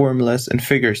mathematical formulas and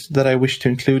figures that I wish to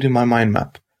include in my mind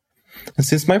map. And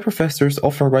since my professors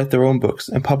often write their own books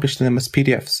and publish them as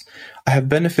PDFs, I have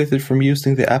benefited from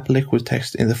using the app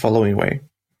LiquidText in the following way.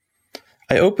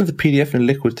 I open the PDF in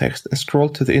LiquidText and scroll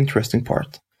to the interesting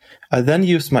part. I then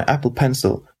use my Apple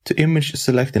Pencil to image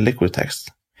select in LiquidText.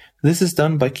 This is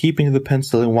done by keeping the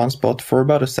pencil in one spot for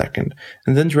about a second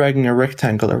and then dragging a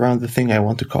rectangle around the thing I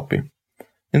want to copy.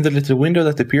 In the little window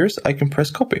that appears, I can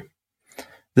press copy.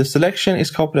 The selection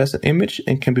is copied as an image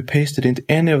and can be pasted into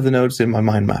any of the nodes in my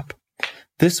mind map.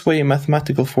 This way,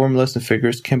 mathematical formulas and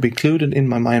figures can be included in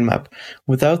my mind map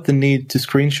without the need to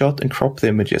screenshot and crop the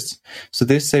images, so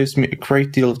this saves me a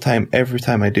great deal of time every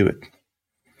time I do it.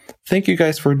 Thank you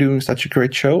guys for doing such a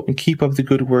great show, and keep up the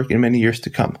good work in many years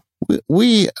to come.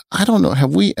 I don't know,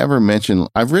 have we ever mentioned,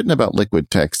 I've written about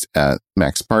LiquidText at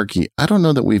MacSparky. I don't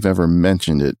know that we've ever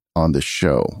mentioned it on the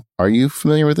show. Are you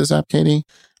familiar with this app, Katie?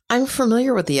 I'm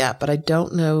familiar with the app, but I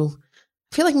don't know.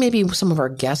 I feel like maybe some of our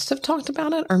guests have talked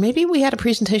about it, or maybe we had a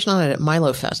presentation on it at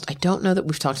MiloFest. I don't know that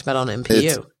we've talked about it on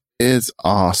MPU. It's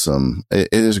awesome. It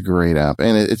is a great app.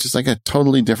 And it's just like a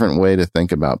totally different way to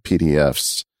think about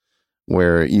PDFs,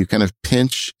 where you kind of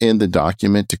pinch in the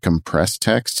document to compress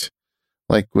text.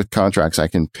 Like with contracts, I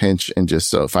can pinch and just,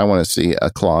 so if I want to see a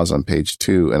clause on page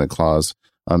 2 and a clause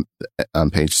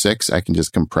on page 6, I can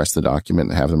just compress the document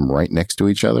and have them right next to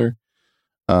each other.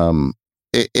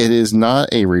 It is not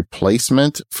a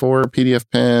replacement for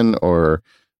PDFpen or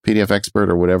PDF Expert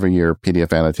or whatever your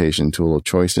PDF annotation tool of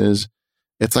choice is.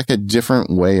 It's like a different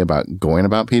way about going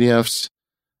about PDFs.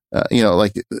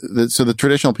 So the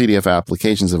traditional PDF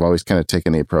applications have always kind of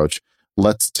taken the approach,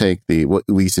 let's take what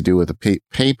we used to do with a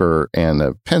paper and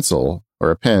a pencil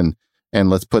or a pen, and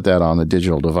let's put that on a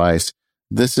digital device.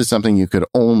 This is something you could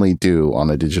only do on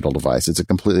a digital device. It's a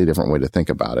completely different way to think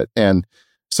about it. And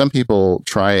some people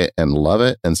try it and love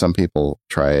it, and some people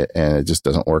try it and it just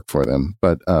doesn't work for them.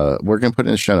 But we're going to put it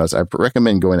in the show notes. I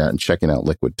recommend going out and checking out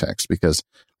LiquidText because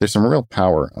there's some real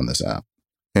power on this app.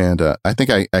 And I think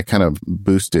I kind of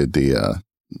boosted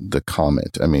the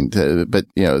comment. I mean, but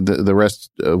the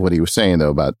rest of what he was saying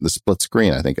though about the split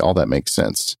screen, I think all that makes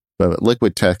sense. But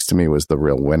LiquidText to me was the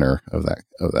real winner of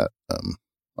that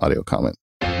audio comment.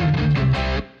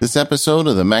 This episode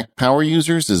of the Mac Power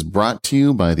Users is brought to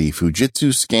you by the Fujitsu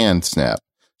ScanSnap,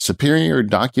 superior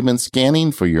document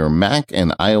scanning for your Mac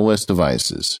and iOS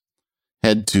devices.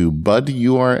 Head to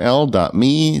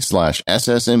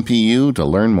budurl.me/ssmpu to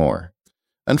learn more.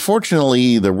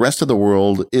 Unfortunately, the rest of the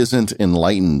world isn't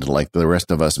enlightened like the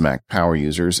rest of us Mac Power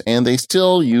users, and they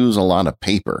still use a lot of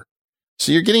paper.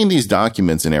 So you're getting these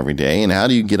documents in every day, and how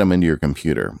do you get them into your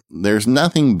computer? There's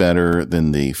nothing better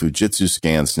than the Fujitsu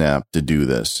ScanSnap to do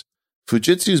this.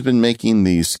 Fujitsu's been making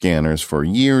these scanners for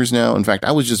years now. In fact,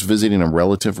 I was just visiting a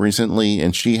relative recently,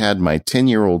 and she had my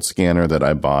 10-year-old scanner that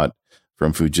I bought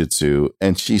from Fujitsu,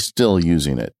 and she's still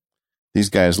using it.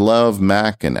 These guys love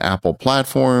Mac and Apple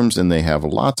platforms, and they have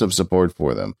lots of support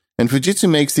for them. And Fujitsu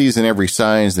makes these in every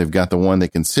size. They've got the one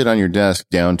that can sit on your desk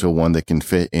down to one that can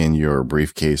fit in your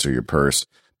briefcase or your purse.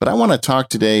 But I want to talk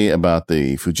today about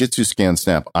the Fujitsu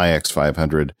ScanSnap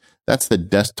IX500. That's the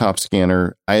desktop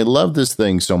scanner. I love this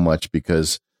thing so much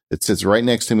because it sits right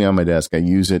next to me on my desk. I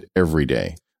use it every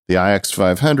day. The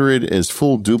IX500 is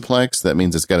full duplex. That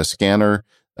means it's got a scanner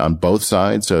on both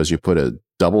sides. So as you put a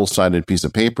double-sided piece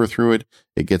of paper through it,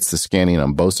 it gets the scanning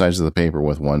on both sides of the paper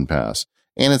with one pass.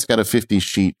 And it's got a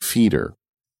 50-sheet feeder.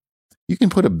 You can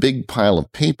put a big pile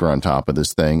of paper on top of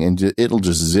this thing, and it'll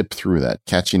just zip through that,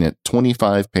 catching it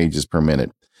 25 pages per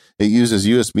minute. It uses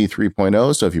USB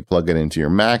 3.0, so if you plug it into your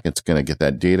Mac, it's going to get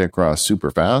that data across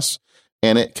super fast.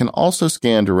 And it can also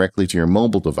scan directly to your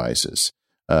mobile devices.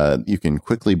 You can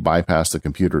quickly bypass the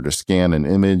computer to scan an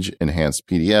image, enhanced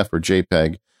PDF, or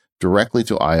JPEG directly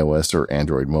to iOS or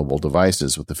Android mobile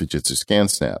devices with the Fujitsu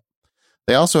ScanSnap.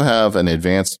 They also have an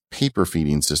advanced paper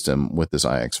feeding system with this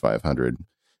IX500,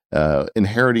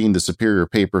 inheriting the superior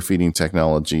paper feeding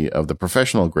technology of the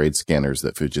professional grade scanners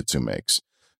that Fujitsu makes.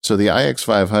 So the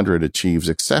IX500 achieves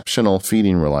exceptional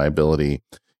feeding reliability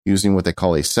using what they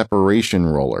call a separation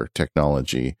roller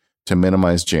technology to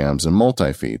minimize jams and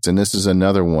multi-feeds. And this is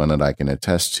another one that I can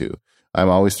attest to. I'm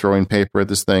always throwing paper at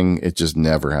this thing. It just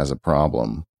never has a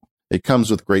problem. It comes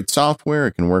with great software.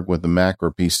 It can work with the Mac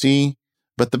or PC.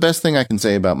 But the best thing I can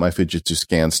say about my Fujitsu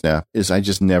ScanSnap is I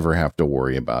just never have to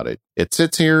worry about it. It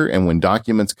sits here, and when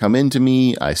documents come into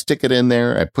me, I stick it in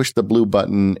there, I push the blue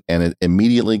button, and it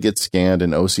immediately gets scanned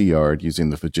and OCR'd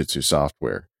using the Fujitsu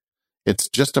software. It's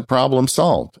just a problem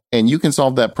solved, and you can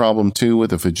solve that problem too with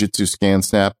the Fujitsu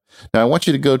ScanSnap. Now, I want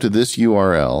you to go to this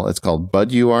URL. It's called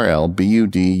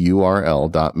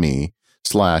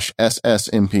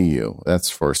budurl.me/SSMPU. That's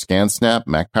for ScanSnap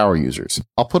Mac Power users.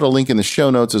 I'll put a link in the show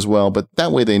notes as well, but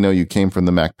that way they know you came from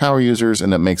the Mac Power users,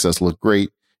 and it makes us look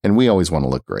great, and we always want to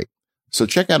look great. So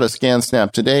check out a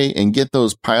ScanSnap today and get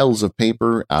those piles of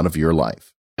paper out of your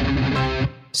life.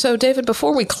 So, David,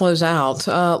 before we close out,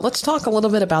 let's talk a little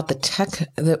bit about the tech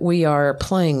that we are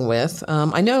playing with.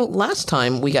 I know last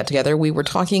time we got together, we were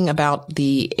talking about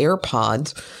the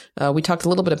AirPods. We talked a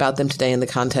little bit about them today in the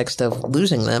context of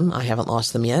losing them. I haven't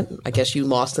lost them yet. I guess you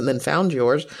lost and then found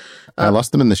yours. I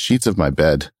lost them in the sheets of my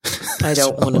bed. I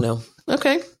don't want to know.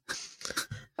 Okay.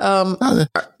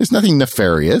 There's nothing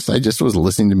nefarious. I just was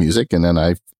listening to music, and then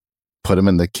I put them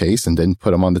in the case and then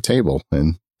put them on the table,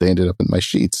 and they ended up in my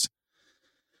sheets.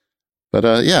 But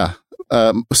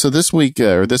so this week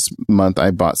or this month,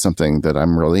 I bought something that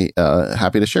I'm really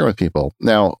happy to share with people.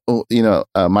 Now,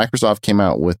 Microsoft came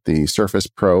out with the Surface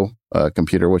Pro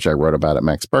computer, which I wrote about at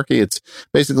MacSparky. It's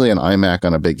basically an iMac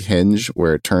on a big hinge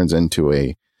where it turns into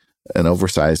an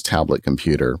oversized tablet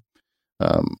computer.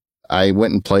 I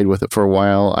went and played with it for a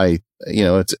while.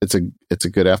 It's a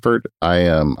good effort.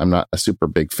 I'm not a super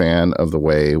big fan of the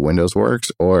way Windows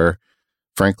works, or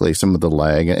frankly, some of the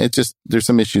lag. There's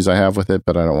some issues I have with it,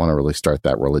 but I don't want to really start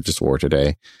that religious war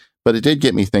today. But it did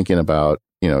get me thinking about,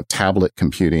 tablet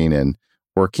computing and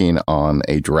working on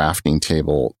a drafting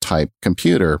table type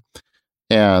computer.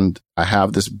 And I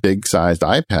have this big sized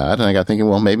iPad, and I got thinking,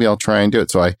 well, maybe I'll try and do it.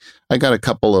 So I got a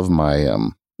couple of my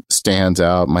stands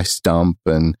out, my stump,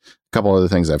 and a couple other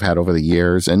things I've had over the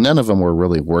years, and none of them were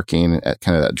really working at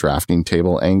kind of that drafting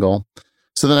table angle.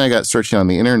 So then I got searching on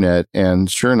the internet,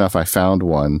 and sure enough, I found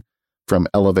one from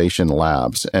Elevation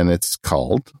Labs, and it's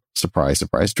called, surprise,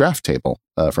 surprise, Draft Table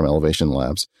from Elevation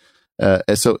Labs.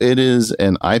 So it is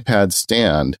an iPad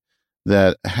stand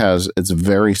that it's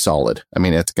very solid. I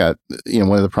mean, it's got,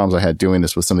 one of the problems I had doing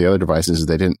this with some of the other devices is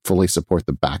they didn't fully support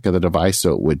the back of the device,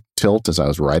 so it would tilt as I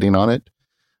was writing on it.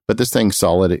 But this thing's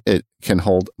solid. It can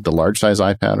hold the large size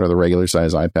iPad or the regular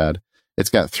size iPad. It's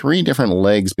got 3 different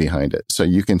legs behind it, so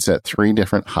you can set 3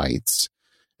 different heights.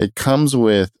 It comes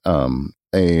with a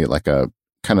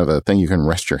kind of a thing you can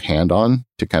rest your hand on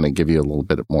to kind of give you a little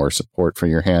bit more support for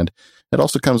your hand. It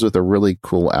also comes with a really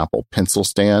cool Apple Pencil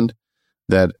stand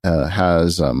that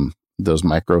has those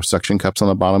micro suction cups on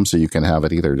the bottom, so you can have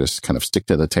it either just kind of stick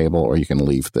to the table, or you can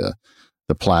leave the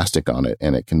plastic on it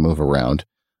and it can move around.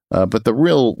 But the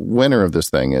real winner of this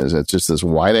thing is it's just this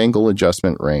wide angle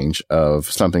adjustment range of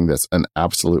something that's an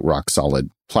absolute rock solid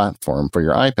platform for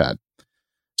your iPad.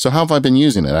 So how have I been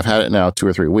using it? I've had it now 2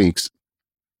 or 3 weeks.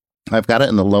 I've got it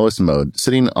in the lowest mode,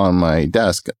 sitting on my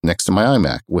desk next to my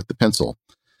iMac with the pencil.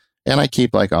 And I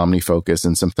keep like OmniFocus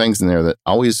and some things in there that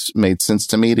always made sense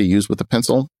to me to use with the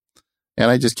pencil. And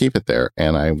I just keep it there.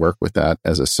 And I work with that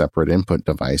as a separate input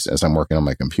device as I'm working on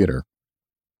my computer.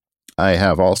 I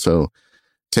have also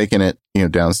taken it,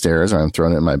 downstairs, or I'm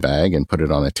throwing it in my bag and put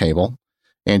it on a table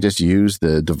and just use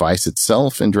the device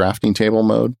itself in drafting table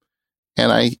mode.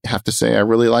 And I have to say, I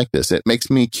really like this. It makes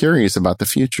me curious about the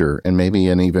future and maybe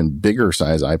an even bigger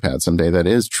size iPad someday that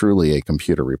is truly a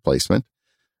computer replacement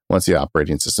once the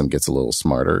operating system gets a little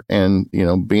smarter and,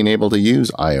 being able to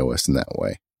use iOS in that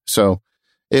way. So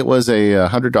it was a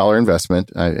 $100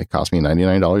 investment. It cost me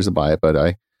 $99 to buy it, but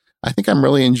I think I'm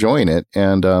really enjoying it.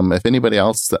 And if anybody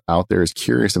else out there is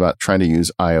curious about trying to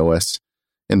use iOS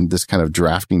in this kind of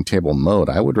drafting table mode,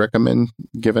 I would recommend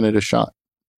giving it a shot.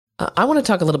 I want to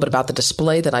talk a little bit about the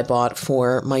display that I bought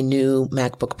for my new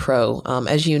MacBook Pro.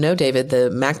 As you know, David,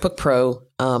 the MacBook Pro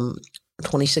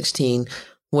 2016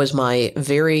 was my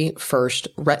very first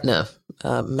Retina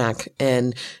Mac,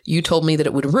 and you told me that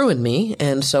it would ruin me,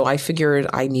 and so I figured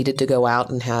I needed to go out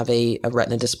and have a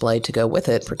Retina display to go with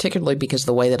it, particularly because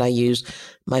the way that I use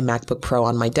my MacBook Pro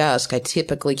on my desk, I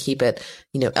typically keep it,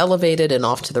 elevated and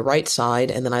off to the right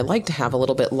side, and then I like to have a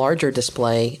little bit larger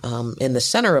display in the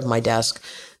center of my desk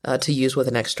to use with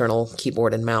an external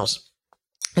keyboard and mouse.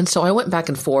 And so I went back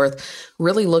and forth,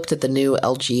 really looked at the new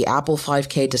LG Apple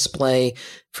 5K display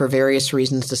for various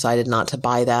reasons, decided not to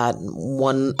buy that.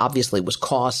 One obviously was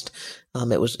cost.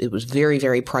 It was very,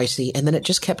 very pricey. And then it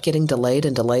just kept getting delayed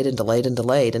and delayed and delayed and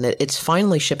delayed. And it's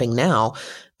finally shipping now.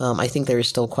 I think there is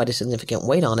still quite a significant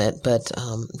weight on it, but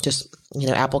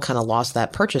Apple kind of lost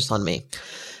that purchase on me.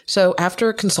 So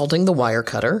after consulting the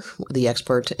Wirecutter, the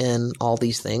expert in all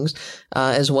these things,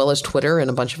 as well as Twitter and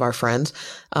a bunch of our friends,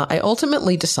 I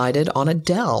ultimately decided on a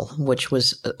Dell, which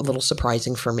was a little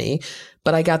surprising for me.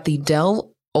 But I got the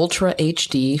Dell Ultra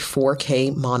HD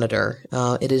 4K monitor.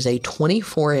 It is a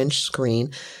 24-inch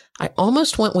screen. I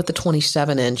almost went with the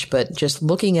 27-inch, but just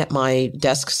looking at my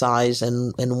desk size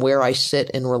and where I sit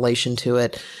in relation to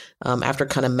it, after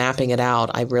kind of mapping it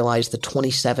out, I realized the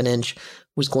 27-inch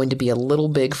was going to be a little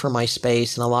big for my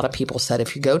space. And a lot of people said,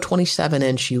 if you go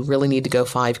 27-inch, you really need to go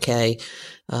 5K.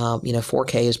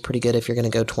 4K is pretty good if you're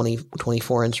going to go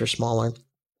 24-inch or smaller.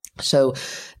 So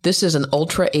this is an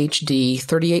Ultra HD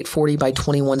 3840 by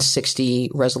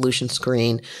 2160 resolution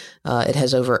screen. It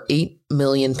has over 8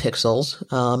 million pixels.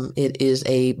 It is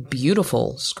a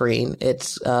beautiful screen.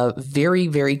 It's very,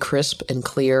 very crisp and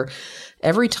clear.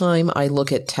 Every time I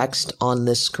look at text on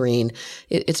this screen,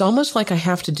 it's almost like I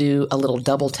have to do a little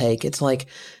double take. It's like,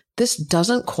 this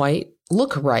doesn't quite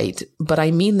look right, but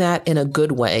I mean that in a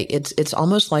good way. It's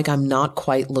almost like I'm not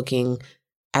quite looking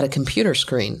at a computer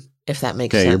screen, if that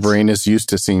makes sense. Your brain is used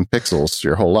to seeing pixels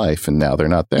your whole life, and now they're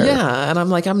not there. Yeah, and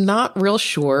I'm like, I'm not real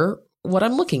sure what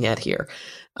I'm looking at here.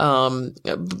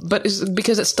 But it's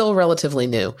because it's still relatively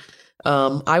new.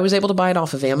 I was able to buy it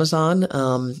off of Amazon.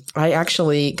 I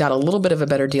actually got a little bit of a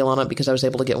better deal on it because I was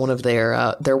able to get one of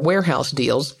their warehouse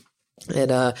deals.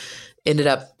 It ended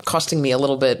up costing me a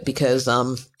little bit because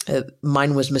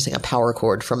mine was missing a power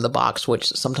cord from the box, which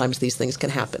sometimes these things can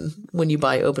happen when you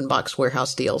buy open box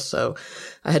warehouse deals. So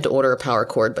I had to order a power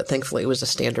cord, but thankfully it was a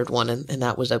standard one, and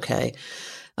that was okay.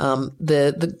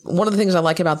 The one of the things I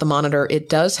like about the monitor, it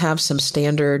does have some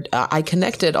standard. I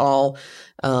connected all.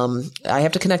 I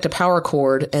have to connect a power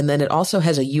cord, and then it also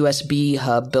has a USB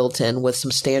hub built in with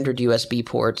some standard USB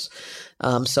ports.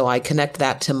 So I connect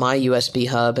that to my USB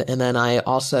hub, and then I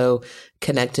also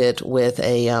connect it with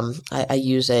I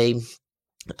use a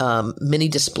mini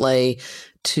display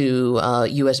to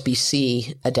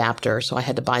USB-C adapter. So I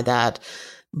had to buy that,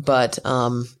 but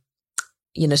so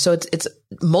it's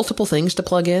multiple things to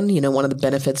plug in. One of the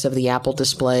benefits of the Apple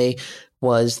display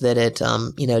was that it's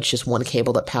just one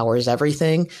cable that powers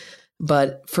everything.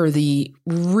 But for the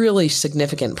really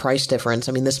significant price difference,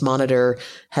 I mean, this monitor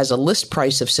has a list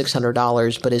price of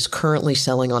 $600, but is currently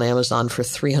selling on Amazon for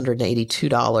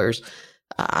 $382.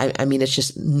 I mean, it's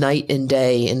just night and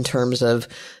day in terms of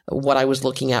what I was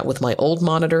looking at with my old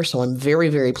monitor. So I'm very,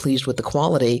 very pleased with the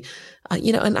quality,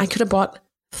 and I could have bought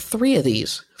 3 of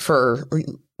these for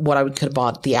what I could have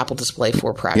bought the Apple Display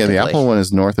for practically. Yeah, the Apple one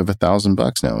is north of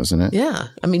 $1,000 now, isn't it? Yeah.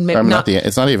 I mean, maybe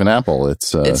it's not even Apple.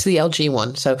 It's the LG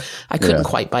one. So I couldn't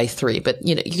quite buy 3, but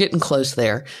you're getting close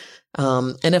there.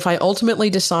 And if I ultimately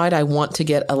decide I want to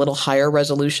get a little higher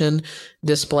resolution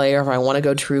display, or if I want to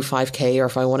go true 5K, or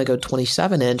if I want to go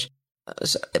 27 inch,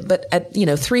 but at,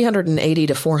 $380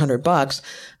 to $400,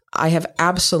 I have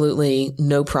absolutely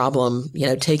no problem,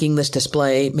 taking this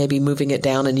display, maybe moving it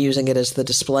down and using it as the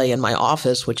display in my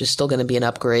office, which is still going to be an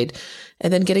upgrade,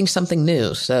 and then getting something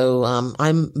new. So,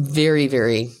 I'm very,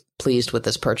 very pleased with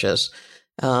this purchase.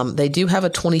 They do have a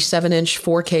 27-inch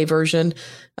 4K version,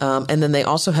 and then they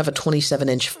also have a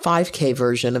 27-inch 5K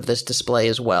version of this display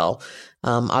as well.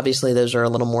 Obviously, those are a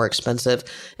little more expensive,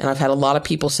 and I've had a lot of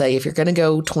people say if you're going to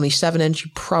go 27-inch,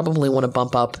 you probably want to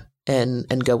bump up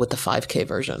and go with the 5K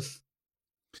version.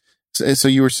 So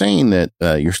you were saying that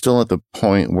you're still at the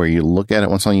point where you look at it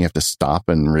once in a while, you have to stop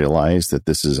and realize that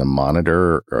this is a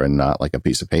monitor or not like a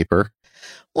piece of paper.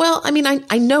 Well, I mean,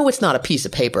 I know it's not a piece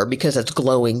of paper because it's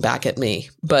glowing back at me,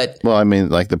 but... Well, I mean,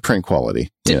 like the print quality.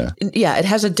 Yeah, it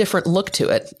has a different look to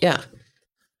it. Yeah.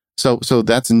 So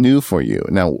that's new for you.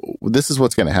 Now, this is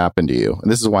what's going to happen to you.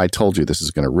 And this is why I told you this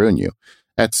is going to ruin you.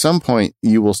 At some point,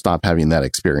 you will stop having that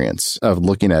experience of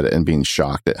looking at it and being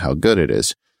shocked at how good it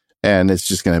is. And it's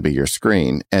just going to be your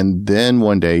screen. And then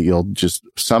one day you'll just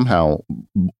somehow,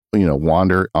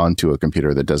 wander onto a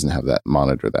computer that doesn't have that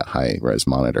monitor, that high res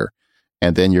monitor.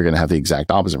 And then you're going to have the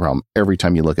exact opposite problem. Every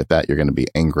time you look at that, you're going to be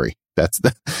angry.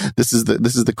 This is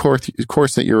the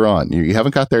course that you're on. You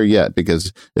haven't got there yet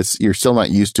because you're still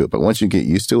not used to it. But once you get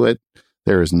used to it,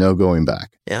 there is no going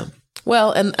back. Yeah.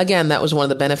 Well, and again, that was one of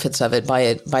the benefits of it by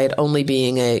it only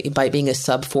being a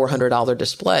sub $400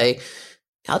 display.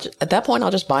 At that point, I'll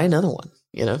just buy another one,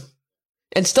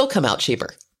 and still come out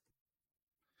cheaper.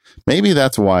 Maybe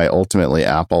that's why ultimately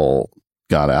Apple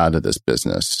got out of this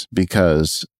business,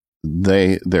 because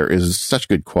there is such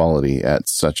good quality at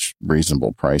such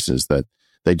reasonable prices that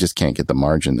they just can't get the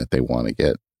margin that they want to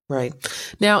get. Right.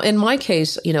 Now, in my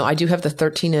case, I do have the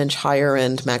 13-inch higher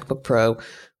end MacBook Pro,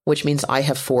 which means I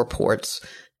have 4 ports.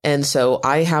 And so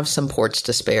I have some ports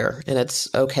to spare, and it's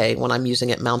okay when I'm using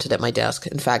it mounted at my desk.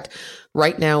 In fact,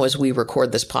 right now, as we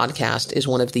record this podcast, is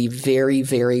one of the very,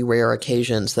 very rare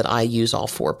occasions that I use all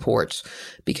 4 ports,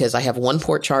 because I have 1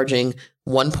 port charging,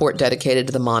 1 port dedicated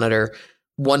to the monitor,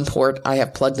 1 port I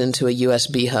have plugged into a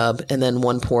USB hub, and then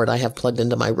 1 port I have plugged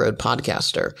into my Rode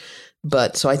Podcaster.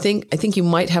 But so I think you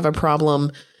might have a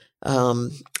problem,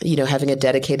 having a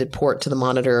dedicated port to the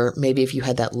monitor, maybe if you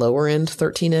had that lower end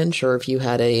 13-inch, or if you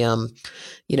had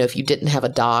if you didn't have a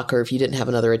dock, or if you didn't have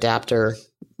another adapter,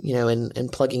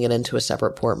 and plugging it into a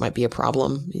separate port might be a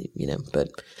problem, but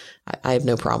I have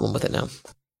no problem with it now.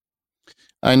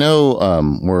 I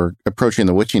know we're approaching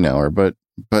the witching hour, but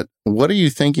what are you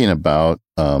thinking about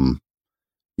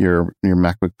your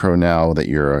MacBook Pro now that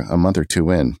you're a month or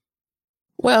 2 in?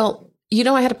 Well,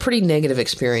 I had a pretty negative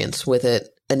experience with it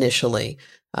initially.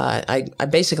 I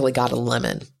basically got a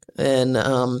lemon. And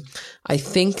I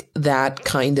think that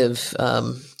kind of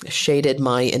shaded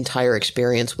my entire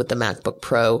experience with the MacBook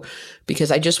Pro,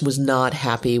 because I just was not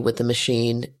happy with the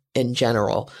machine in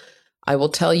general. I will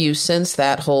tell you, since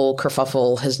that whole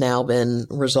kerfuffle has now been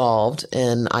resolved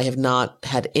and I have not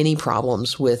had any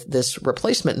problems with this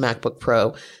replacement MacBook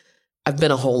Pro, I've been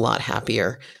a whole lot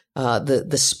happier.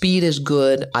 The speed is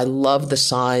good. I love the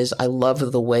size. I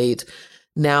love the weight.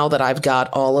 Now that I've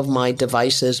got all of my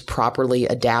devices properly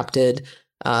adapted,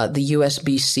 the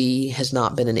USB-C has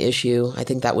not been an issue. I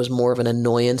think that was more of an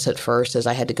annoyance at first, as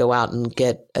I had to go out and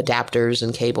get adapters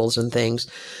and cables and things.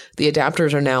 The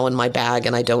adapters are now in my bag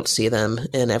and I don't see them,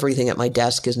 and everything at my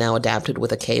desk is now adapted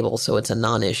with a cable, so it's a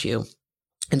non-issue.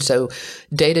 And so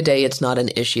day to day, it's not an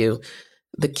issue.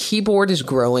 The keyboard is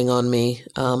growing on me.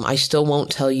 I still won't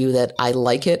tell you that I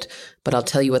like it, but I'll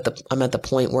tell you I'm at the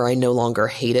point where I no longer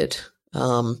hate it.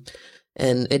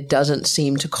 And it doesn't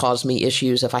seem to cause me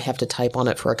issues if I have to type on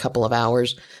it for a couple of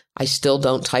hours. I still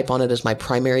don't type on it as my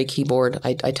primary keyboard.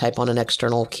 I type on an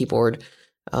external keyboard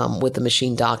with the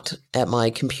machine docked at my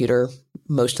computer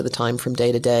most of the time from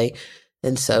day to day.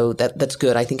 And so that's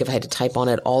good. I think if I had to type on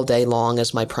it all day long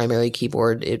as my primary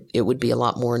keyboard, it would be a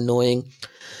lot more annoying.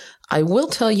 I will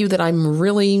tell you that I'm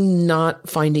really not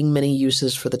finding many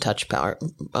uses for the touch bar.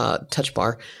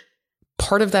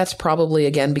 Part of that's probably,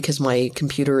 again, because my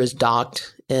computer is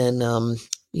docked and,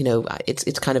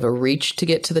 it's kind of a reach to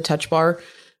get to the touch bar.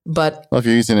 But if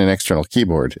you're using an external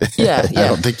keyboard, yeah. I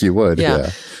don't think you would.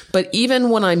 Yeah. But even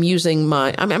when I'm using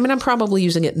I'm probably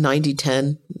using it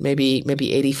 90-10, maybe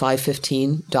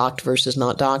 85-15 docked versus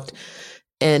not docked.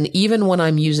 And even when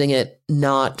I'm using it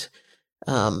not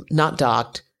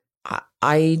docked,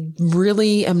 I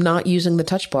really am not using the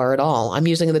touch bar at all. I'm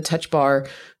using the touch bar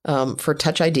for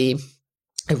Touch ID.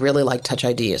 I really like Touch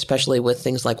ID, especially with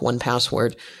things like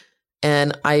 1Password.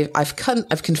 And I've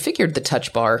configured the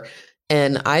touch bar,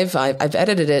 and I've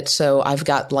edited it so I've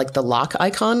got like the lock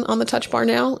icon on the touch bar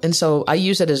now, and so I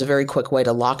use it as a very quick way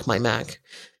to lock my Mac,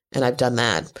 and I've done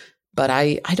that. But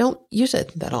I don't use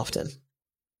it that often.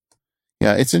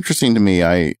 Yeah, it's interesting to me.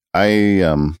 I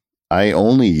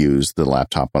only use the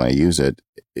laptop when I use it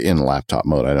in laptop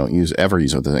mode. I don't ever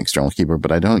use it with an external keyboard,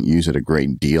 but I don't use it a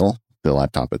great deal, the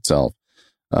laptop itself.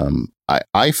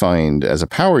 I find as a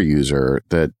power user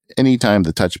that anytime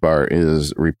the touch bar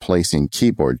is replacing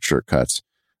keyboard shortcuts,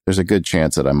 there's a good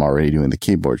chance that I'm already doing the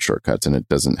keyboard shortcuts and it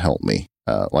doesn't help me.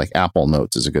 Like Apple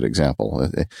Notes is a good example.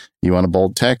 You want to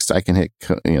bold text, I can hit,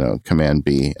 Command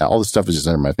B. All the stuff is just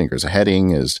under my fingers. A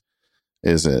heading is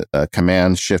a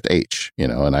Command Shift H,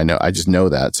 and I just know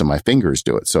that. So my fingers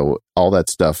do it. So all that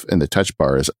stuff in the touch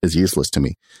bar is useless to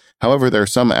me. However, there are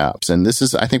some apps, and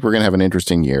I think we're going to have an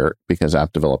interesting year because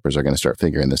app developers are going to start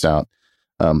figuring this out.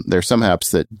 There are some apps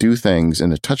that do things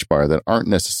in the touch bar that aren't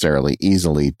necessarily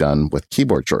easily done with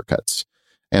keyboard shortcuts.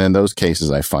 And in those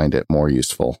cases, I find it more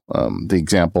useful. The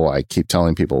example I keep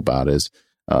telling people about is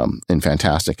in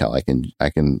Fantastical, I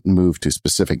can move to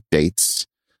specific dates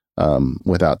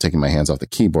without taking my hands off the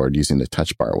keyboard using the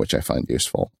touch bar, which I find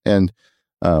useful. And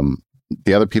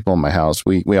the other people in my house,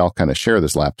 we all kind of share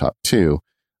this laptop too.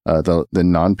 The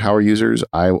non-power users,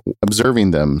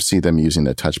 observing them, see them using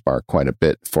the touch bar quite a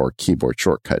bit for keyboard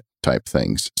shortcut type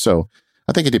things. So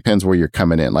I think it depends where you're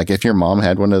coming in. Like if your mom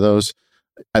had one of those,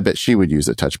 I bet she would use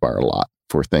the touch bar a lot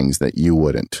for things that you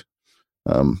wouldn't.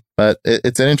 But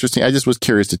it's an interesting, I just was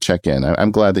curious to check in.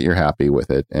 I'm glad that you're happy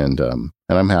with it. And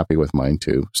I'm happy with mine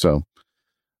too. So,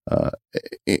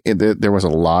 there was a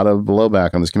lot of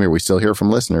blowback on this computer. We still hear from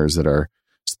listeners that are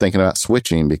thinking about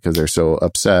switching because they're so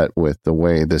upset with the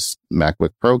way this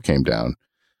MacBook Pro came down.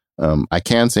 I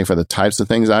can say for the types of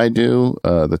things I do,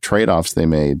 the trade-offs they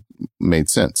made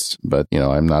sense. But,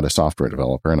 I'm not a software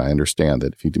developer, and I understand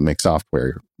that if you make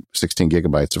software, 16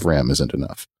 gigabytes of RAM isn't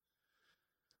enough.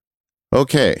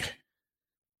 Okay.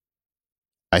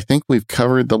 I think we've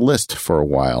covered the list for a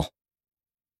while.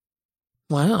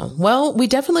 Wow. Well, we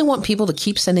definitely want people to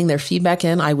keep sending their feedback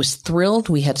in. I was thrilled.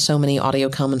 We had so many audio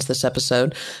comments this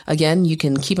episode. Again, you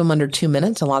can keep them under 2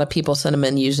 minutes. A lot of people send them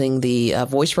in using the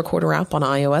voice recorder app on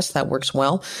iOS. That works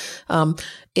well.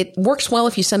 It works well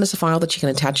if you send us a file that you can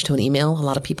attach to an email. A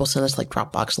lot of people send us like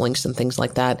Dropbox links and things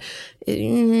like that.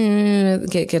 It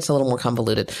gets a little more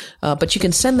convoluted. But you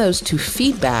can send those to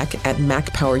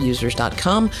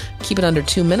feedback@macpowerusers.com. Keep it under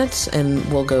 2 minutes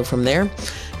and we'll go from there.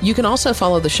 You can also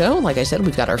follow the show. Like I said,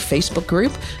 we've got our Facebook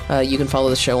group. You can follow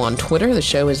the show on Twitter. The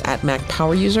show is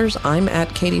 @MacPowerUsers. I'm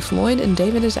 @Katie Floyd, and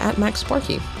David is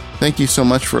 @MacSparky. Thank you so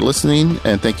much for listening,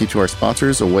 and thank you to our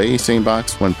sponsors, Away,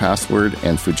 SaneBox, 1Password,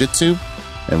 and Fujitsu.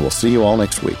 And we'll see you all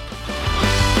next week.